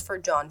justice for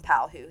John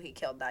Powell, who he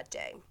killed that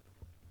day.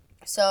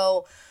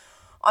 So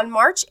on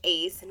March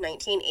 8th,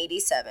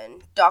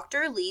 1987,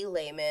 Dr. Lee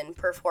Lehman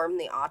performed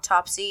the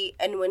autopsy,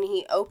 and when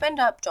he opened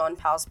up John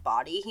Powell's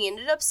body, he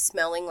ended up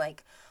smelling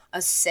like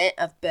a scent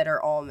of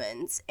bitter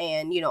almonds.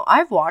 And,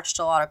 I've watched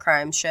a lot of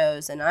crime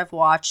shows, and I've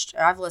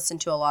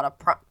listened to a lot of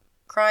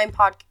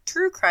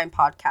true crime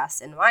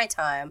podcasts in my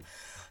time.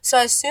 So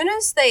as soon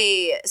as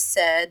they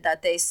said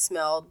that they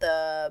smelled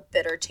the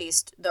bitter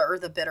taste,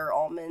 the bitter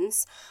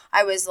almonds,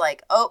 I was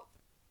like, oh,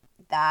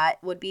 that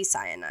would be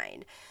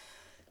cyanide.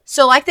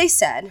 So like they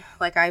said,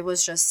 like I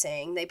was just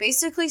saying, they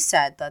basically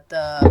said that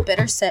the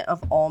bitter scent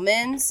of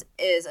almonds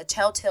is a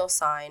telltale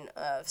sign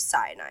of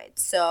cyanide.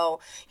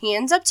 So he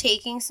ends up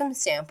taking some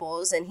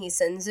samples and he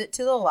sends it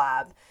to the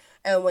lab.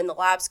 And when the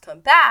labs come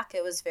back,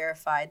 it was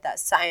verified that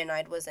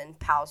cyanide was in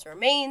Powell's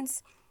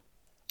remains.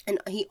 And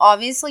he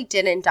obviously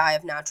didn't die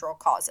of natural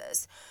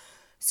causes.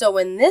 So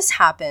when this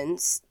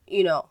happens,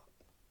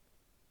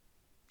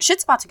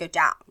 shit's about to go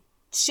down.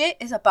 Shit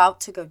is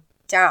about to go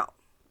down,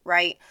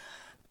 right?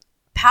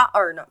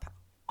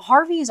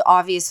 Harvey's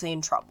obviously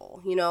in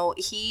trouble.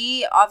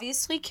 He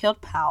obviously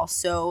killed Powell.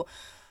 So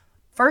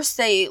first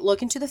they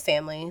look into the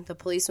family. The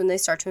police, when they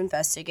start to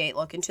investigate,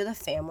 look into the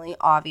family.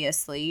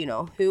 Obviously,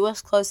 who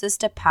was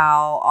closest to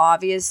Powell.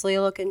 Obviously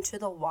look into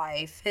the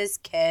wife, his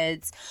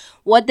kids.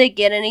 Would they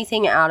get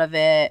anything out of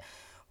it?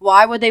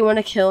 Why would they want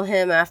to kill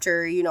him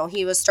after,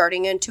 he was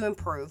starting to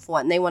improve?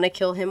 Wouldn't they want to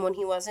kill him when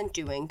he wasn't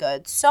doing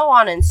good? So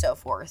on and so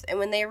forth. And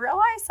when they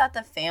realize that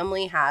the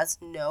family has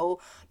no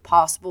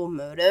possible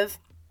motive,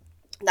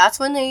 that's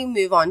when they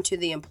move on to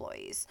the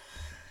employees.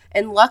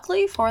 And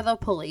luckily for the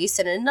police,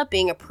 it ended up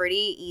being a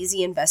pretty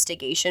easy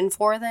investigation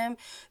for them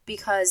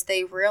because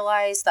they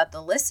realized that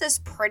the list is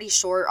pretty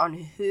short on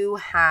who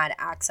had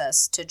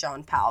access to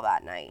John Powell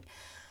that night.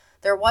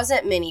 There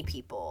wasn't many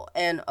people.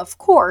 And of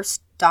course,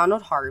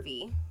 Donald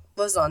Harvey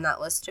was on that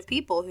list of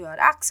people who had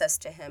access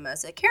to him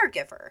as a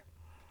caregiver.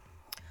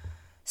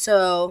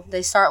 So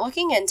they start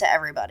looking into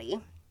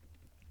everybody.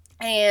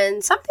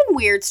 And something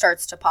weird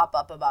starts to pop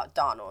up about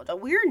Donald, a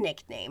weird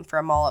nickname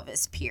from all of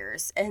his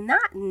peers. And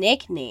that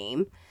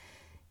nickname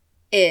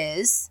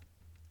is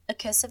A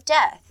Kiss of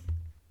Death.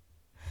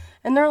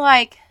 And they're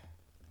like,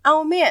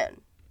 oh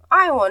man,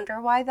 I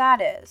wonder why that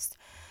is.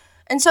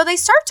 And so they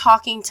start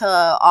talking to,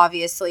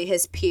 obviously,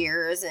 his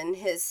peers and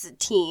his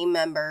team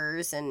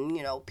members and,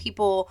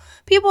 people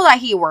that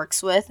he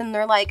works with. And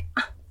they're like,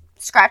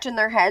 scratching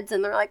their heads.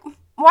 And they're like, why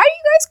do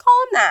you guys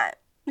call him that?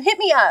 Hit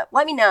me up.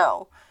 Let me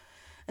know.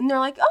 And they're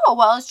like, oh,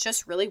 well, it's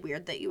just really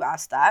weird that you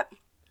asked that.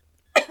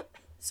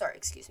 Sorry,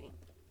 excuse me.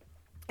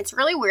 It's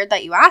really weird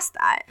that you asked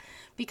that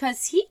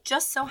because he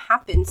just so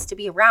happens to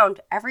be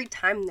around every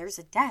time there's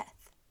a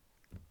death.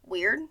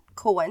 Weird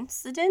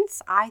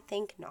coincidence? I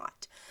think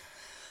not.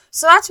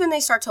 So that's when they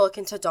start to look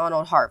into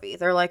Donald Harvey.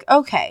 They're like,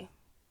 okay,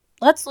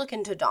 let's look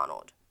into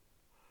Donald.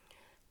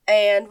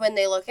 And when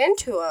they look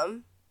into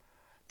him,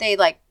 they,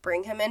 like,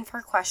 bring him in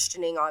for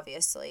questioning,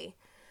 obviously.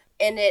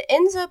 And it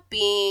ends up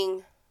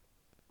being,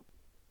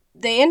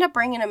 they end up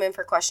bringing him in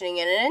for questioning,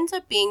 and it ends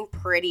up being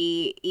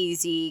pretty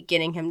easy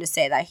getting him to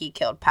say that he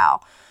killed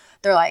Powell.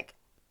 They're like,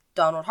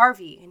 Donald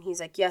Harvey. And he's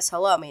like, yes,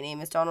 hello, my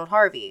name is Donald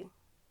Harvey.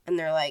 And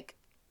they're like,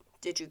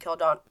 did you kill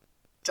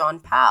John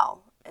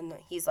Powell? And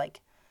he's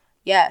like,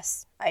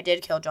 yes, I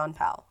did kill John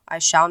Powell. I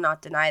shall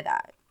not deny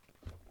that.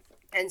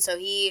 And so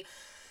he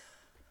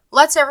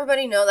lets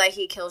everybody know that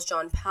he kills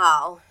John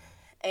Powell.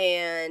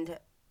 And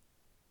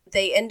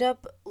they end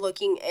up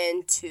looking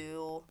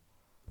into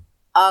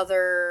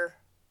other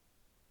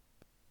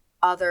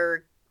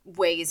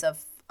ways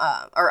of,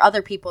 or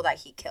other people that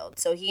he killed.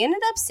 So he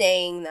ended up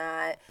saying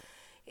that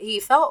he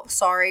felt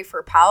sorry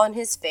for Powell and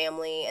his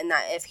family, and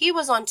that if he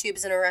was on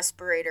tubes and a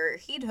respirator,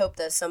 he'd hope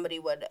that somebody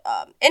would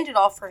end it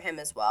all for him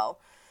as well.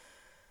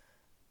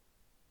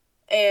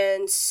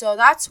 And so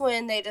that's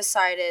when they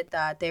decided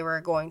that they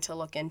were going to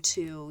look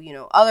into, you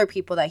know, other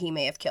people that he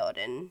may have killed.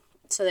 And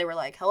so they were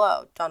like,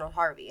 hello, Donald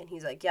Harvey. And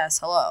he's like, yes,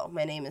 hello,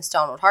 my name is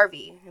Donald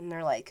Harvey. And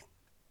they're like,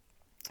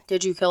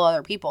 did you kill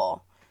other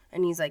people?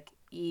 And he's like,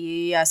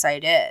 yes, I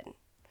did.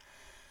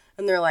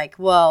 And they're like,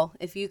 well,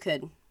 if you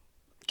could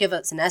give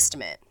us an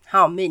estimate,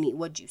 how many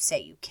would you say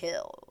you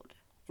killed?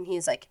 And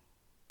he's like,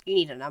 you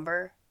need a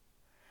number?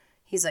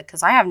 He's like,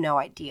 because I have no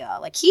idea.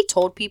 Like, he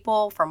told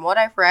people, from what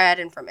I've read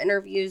and from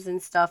interviews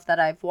and stuff that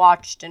I've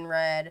watched and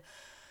read,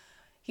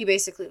 he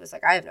basically was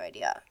like, I have no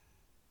idea.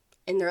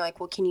 And they're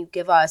like, well, can you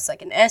give us,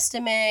 like, an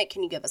estimate?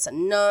 Can you give us a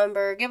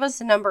number? Give us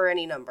a number,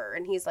 any number.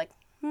 And he's like,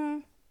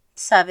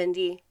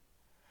 70.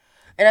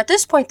 And at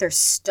this point, they're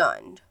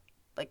stunned.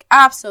 Like,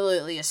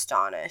 absolutely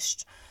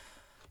astonished.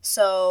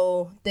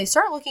 So they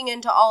start looking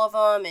into all of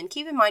them. And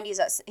keep in mind,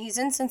 he's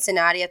in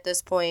Cincinnati at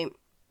this point.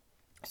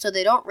 So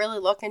they don't really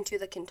look into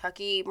the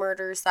Kentucky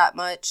murders that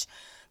much.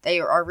 They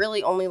are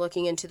really only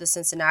looking into the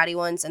Cincinnati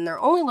ones, and they're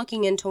only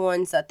looking into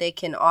ones that they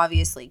can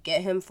obviously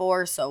get him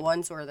for. So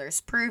ones where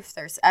there's proof,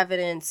 there's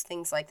evidence,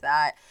 things like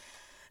that.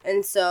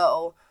 And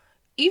so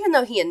even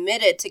though he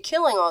admitted to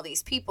killing all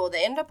these people,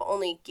 they end up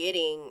only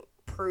getting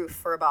proof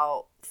for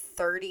about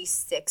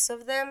 36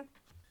 of them.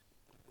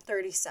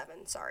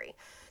 37, sorry.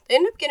 They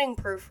end up getting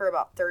proof for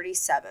about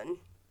 37.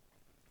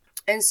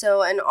 And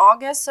so in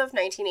August of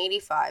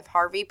 1985,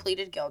 Harvey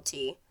pleaded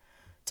guilty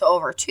to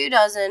over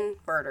 24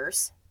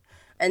 murders.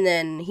 And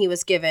then he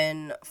was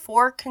given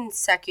 4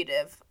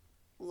 consecutive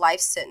life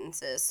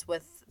sentences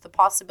with the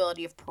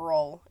possibility of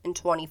parole in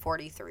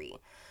 2043.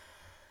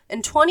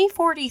 In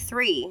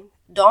 2043,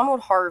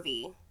 Donald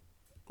Harvey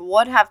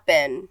would have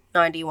been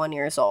 91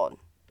 years old.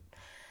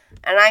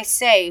 And I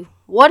say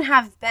would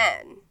have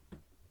been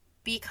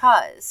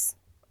because,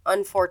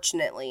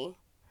 unfortunately,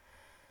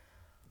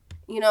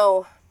 you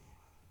know,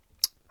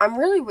 I'm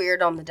really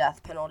weird on the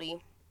death penalty,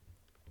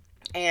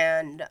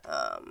 and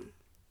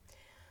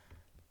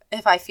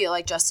if I feel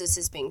like justice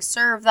is being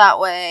served that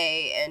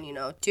way, and, you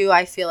know, do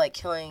I feel like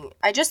killing,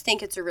 I just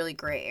think it's a really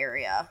gray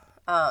area,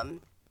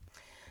 and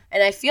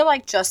I feel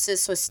like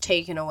justice was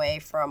taken away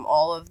from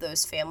all of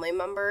those family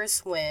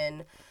members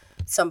when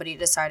somebody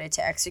decided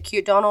to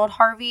execute Donald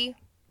Harvey.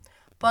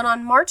 But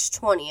on March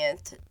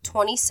 20th,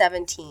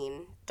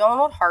 2017,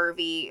 Donald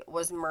Harvey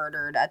was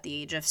murdered at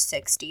the age of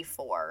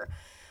 64.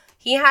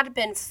 He had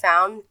been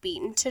found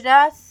beaten to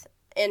death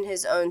in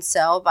his own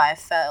cell by a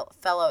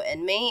fellow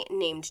inmate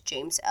named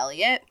James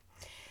Elliott.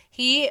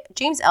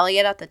 James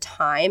Elliott at the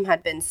time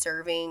had been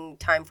serving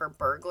time for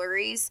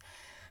burglaries,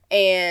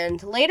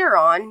 and later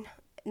on,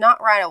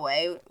 not right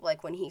away,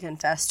 like when he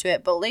confessed to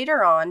it, but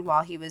later on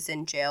while he was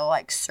in jail,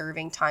 like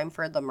serving time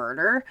for the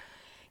murder,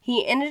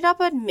 he ended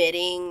up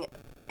admitting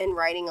and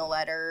writing a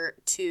letter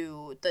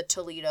to the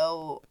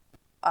Toledo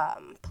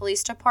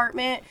police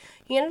department.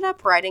 He ended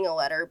up writing a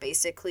letter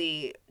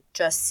basically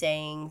just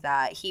saying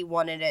that he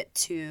wanted it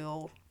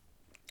to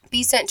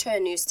be sent to a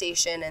news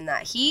station and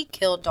that he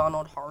killed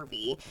Donald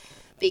Harvey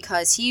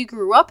because he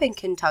grew up in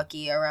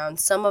Kentucky around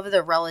some of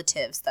the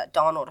relatives that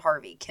Donald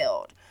Harvey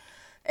killed.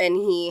 And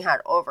he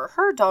had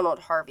overheard Donald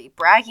Harvey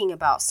bragging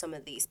about some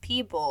of these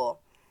people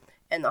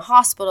in the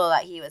hospital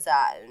that he was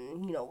at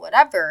and, you know,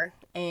 whatever.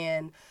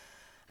 And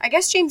I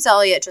guess James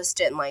Elliott just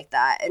didn't like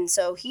that, and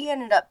so he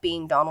ended up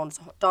being Donald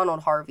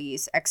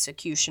Harvey's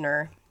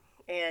executioner,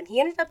 and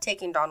he ended up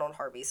taking Donald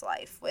Harvey's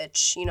life,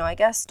 which, you know, I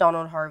guess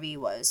Donald Harvey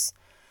was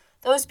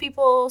those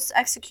people's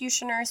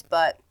executioners,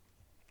 but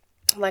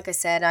like I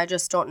said, I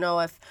just don't know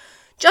if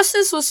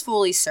justice was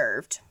fully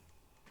served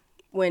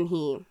when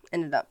he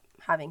ended up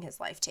having his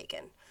life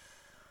taken.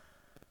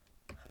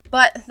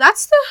 But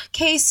that's the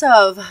case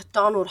of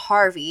Donald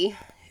Harvey,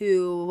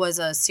 who was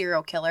a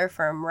serial killer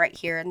from right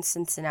here in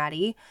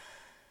Cincinnati.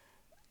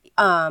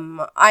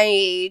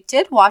 I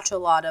did watch a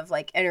lot of,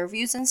 like,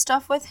 interviews and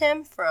stuff with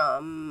him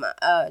from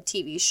a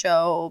TV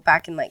show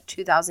back in, like,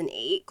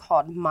 2008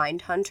 called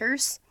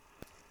Mindhunters.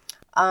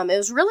 It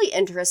was really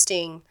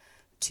interesting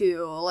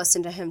to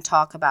listen to him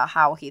talk about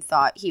how he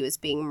thought he was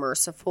being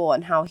merciful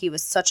and how he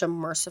was such a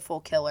merciful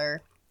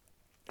killer.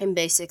 and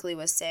basically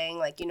was saying,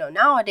 like,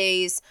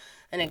 nowadays,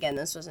 and again,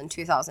 this was in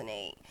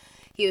 2008,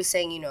 he was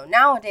saying,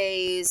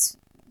 nowadays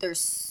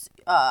there's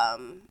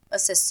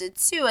assisted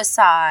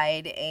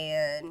suicide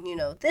and,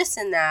 this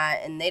and that,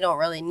 and they don't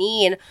really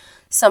need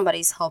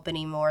somebody's help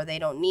anymore. They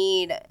don't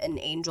need an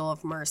angel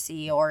of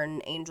mercy or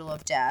an angel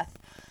of death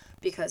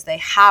because they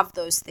have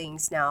those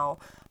things now.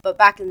 But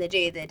back in the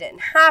day, they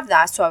didn't have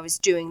that, so I was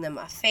doing them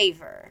a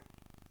favor.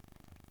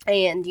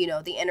 And,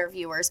 the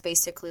interviewer's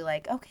basically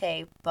like,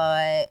 okay,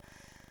 but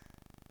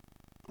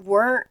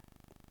weren't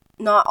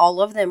not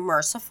all of them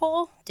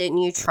merciful? Didn't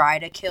you try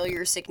to kill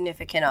your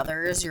significant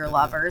others, your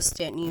lovers?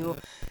 Didn't you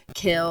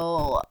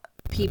kill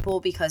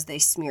people because they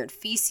smeared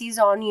feces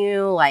on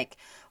you? Like,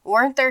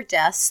 weren't there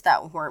deaths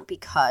that weren't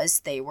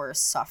because they were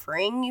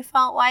suffering, you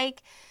felt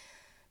like?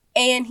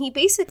 And he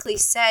basically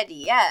said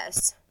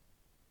yes,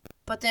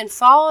 but then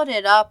followed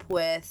it up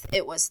with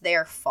it was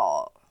their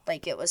fault.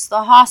 Like, it was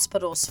the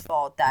hospital's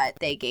fault that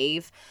they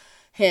gave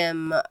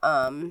him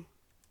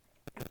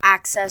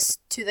access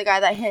to the guy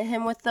that hit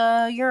him with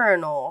the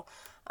urinal.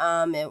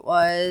 It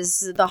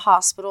was the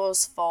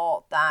hospital's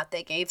fault that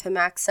they gave him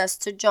access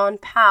to John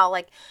Powell.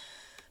 Like,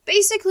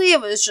 basically, it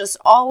was just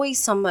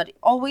always somebody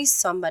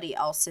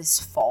else's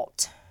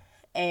fault.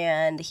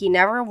 And he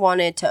never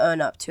wanted to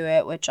own up to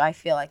it, which I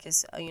feel like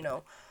is,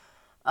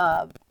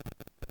 a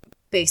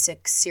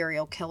basic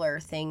serial killer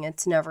thing.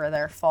 It's never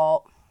their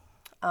fault.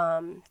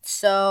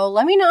 So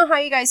let me know how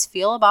you guys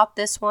feel about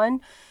this one.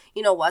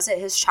 Was it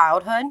his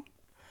childhood?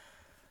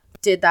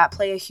 Did that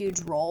play a huge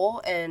role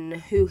in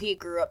who he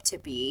grew up to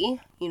be?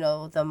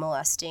 The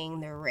molesting,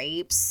 the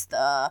rapes,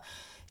 the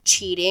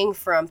cheating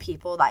from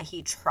people that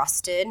he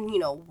trusted,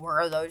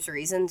 were those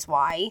reasons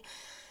why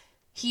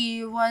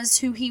he was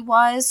who he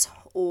was?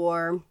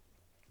 Or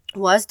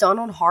was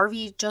Donald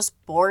Harvey just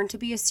born to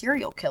be a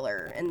serial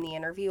killer? In the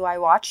interview I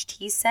watched,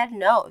 he said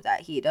no,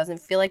 that he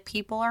doesn't feel like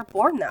people are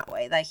born that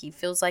way, that he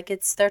feels like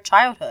it's their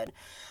childhood.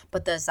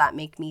 But does that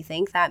make me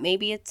think that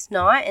maybe it's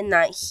not, and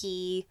that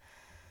he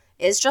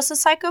is just a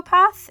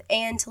psychopath?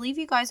 And to leave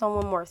you guys on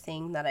one more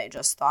thing that I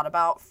just thought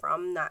about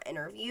from that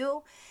interview,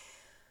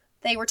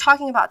 they were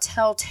talking about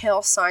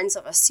telltale signs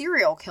of a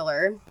serial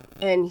killer,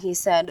 and he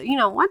said,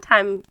 one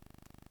time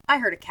I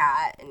heard a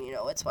cat, and,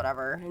 it's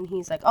whatever, and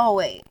he's like, oh,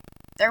 wait,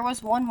 there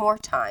was one more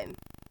time,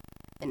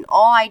 and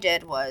all I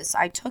did was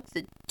I took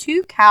the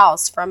 2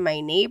 cows from my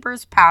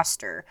neighbor's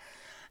pasture,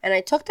 and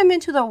I took them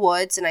into the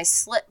woods, and I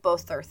slit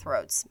both their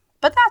throats,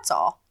 but that's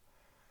all.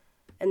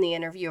 And the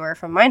interviewer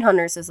from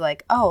Mindhunters is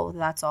like, oh,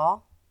 that's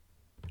all?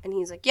 And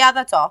he's like, yeah,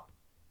 that's all.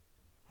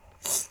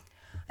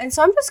 And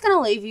so I'm just going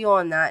to leave you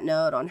on that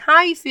note on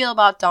how you feel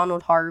about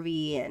Donald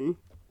Harvey and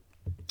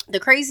the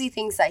crazy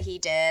things that he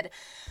did.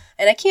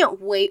 And I can't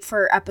wait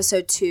for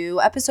episode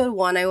 2. Episode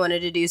 1, I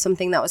wanted to do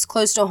something that was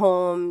close to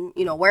home,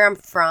 where I'm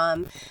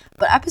from.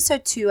 But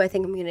episode 2, I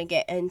think I'm going to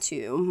get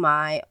into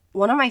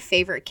one of my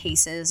favorite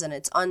cases, and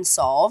it's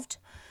unsolved.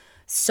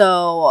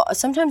 So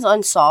sometimes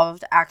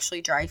unsolved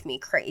actually drive me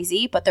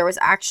crazy, but there was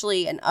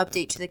actually an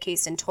update to the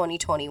case in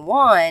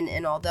 2021,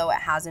 and although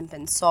it hasn't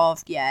been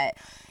solved yet,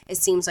 it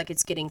seems like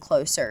it's getting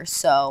closer.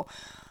 So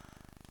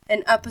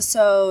in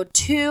episode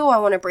 2, I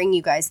want to bring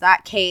you guys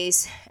that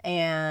case,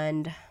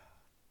 and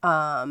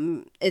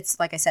it's,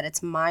 like I said,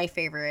 it's my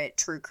favorite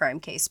true crime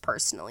case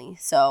personally.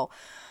 So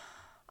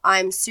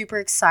I'm super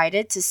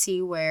excited to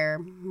see where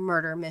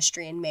Murder,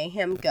 Mystery, and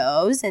Mayhem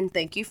goes. And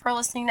thank you for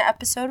listening to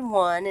episode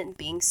 1 and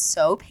being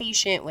so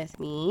patient with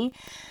me.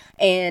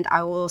 And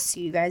I will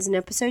see you guys in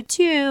episode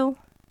 2.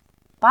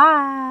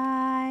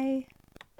 Bye.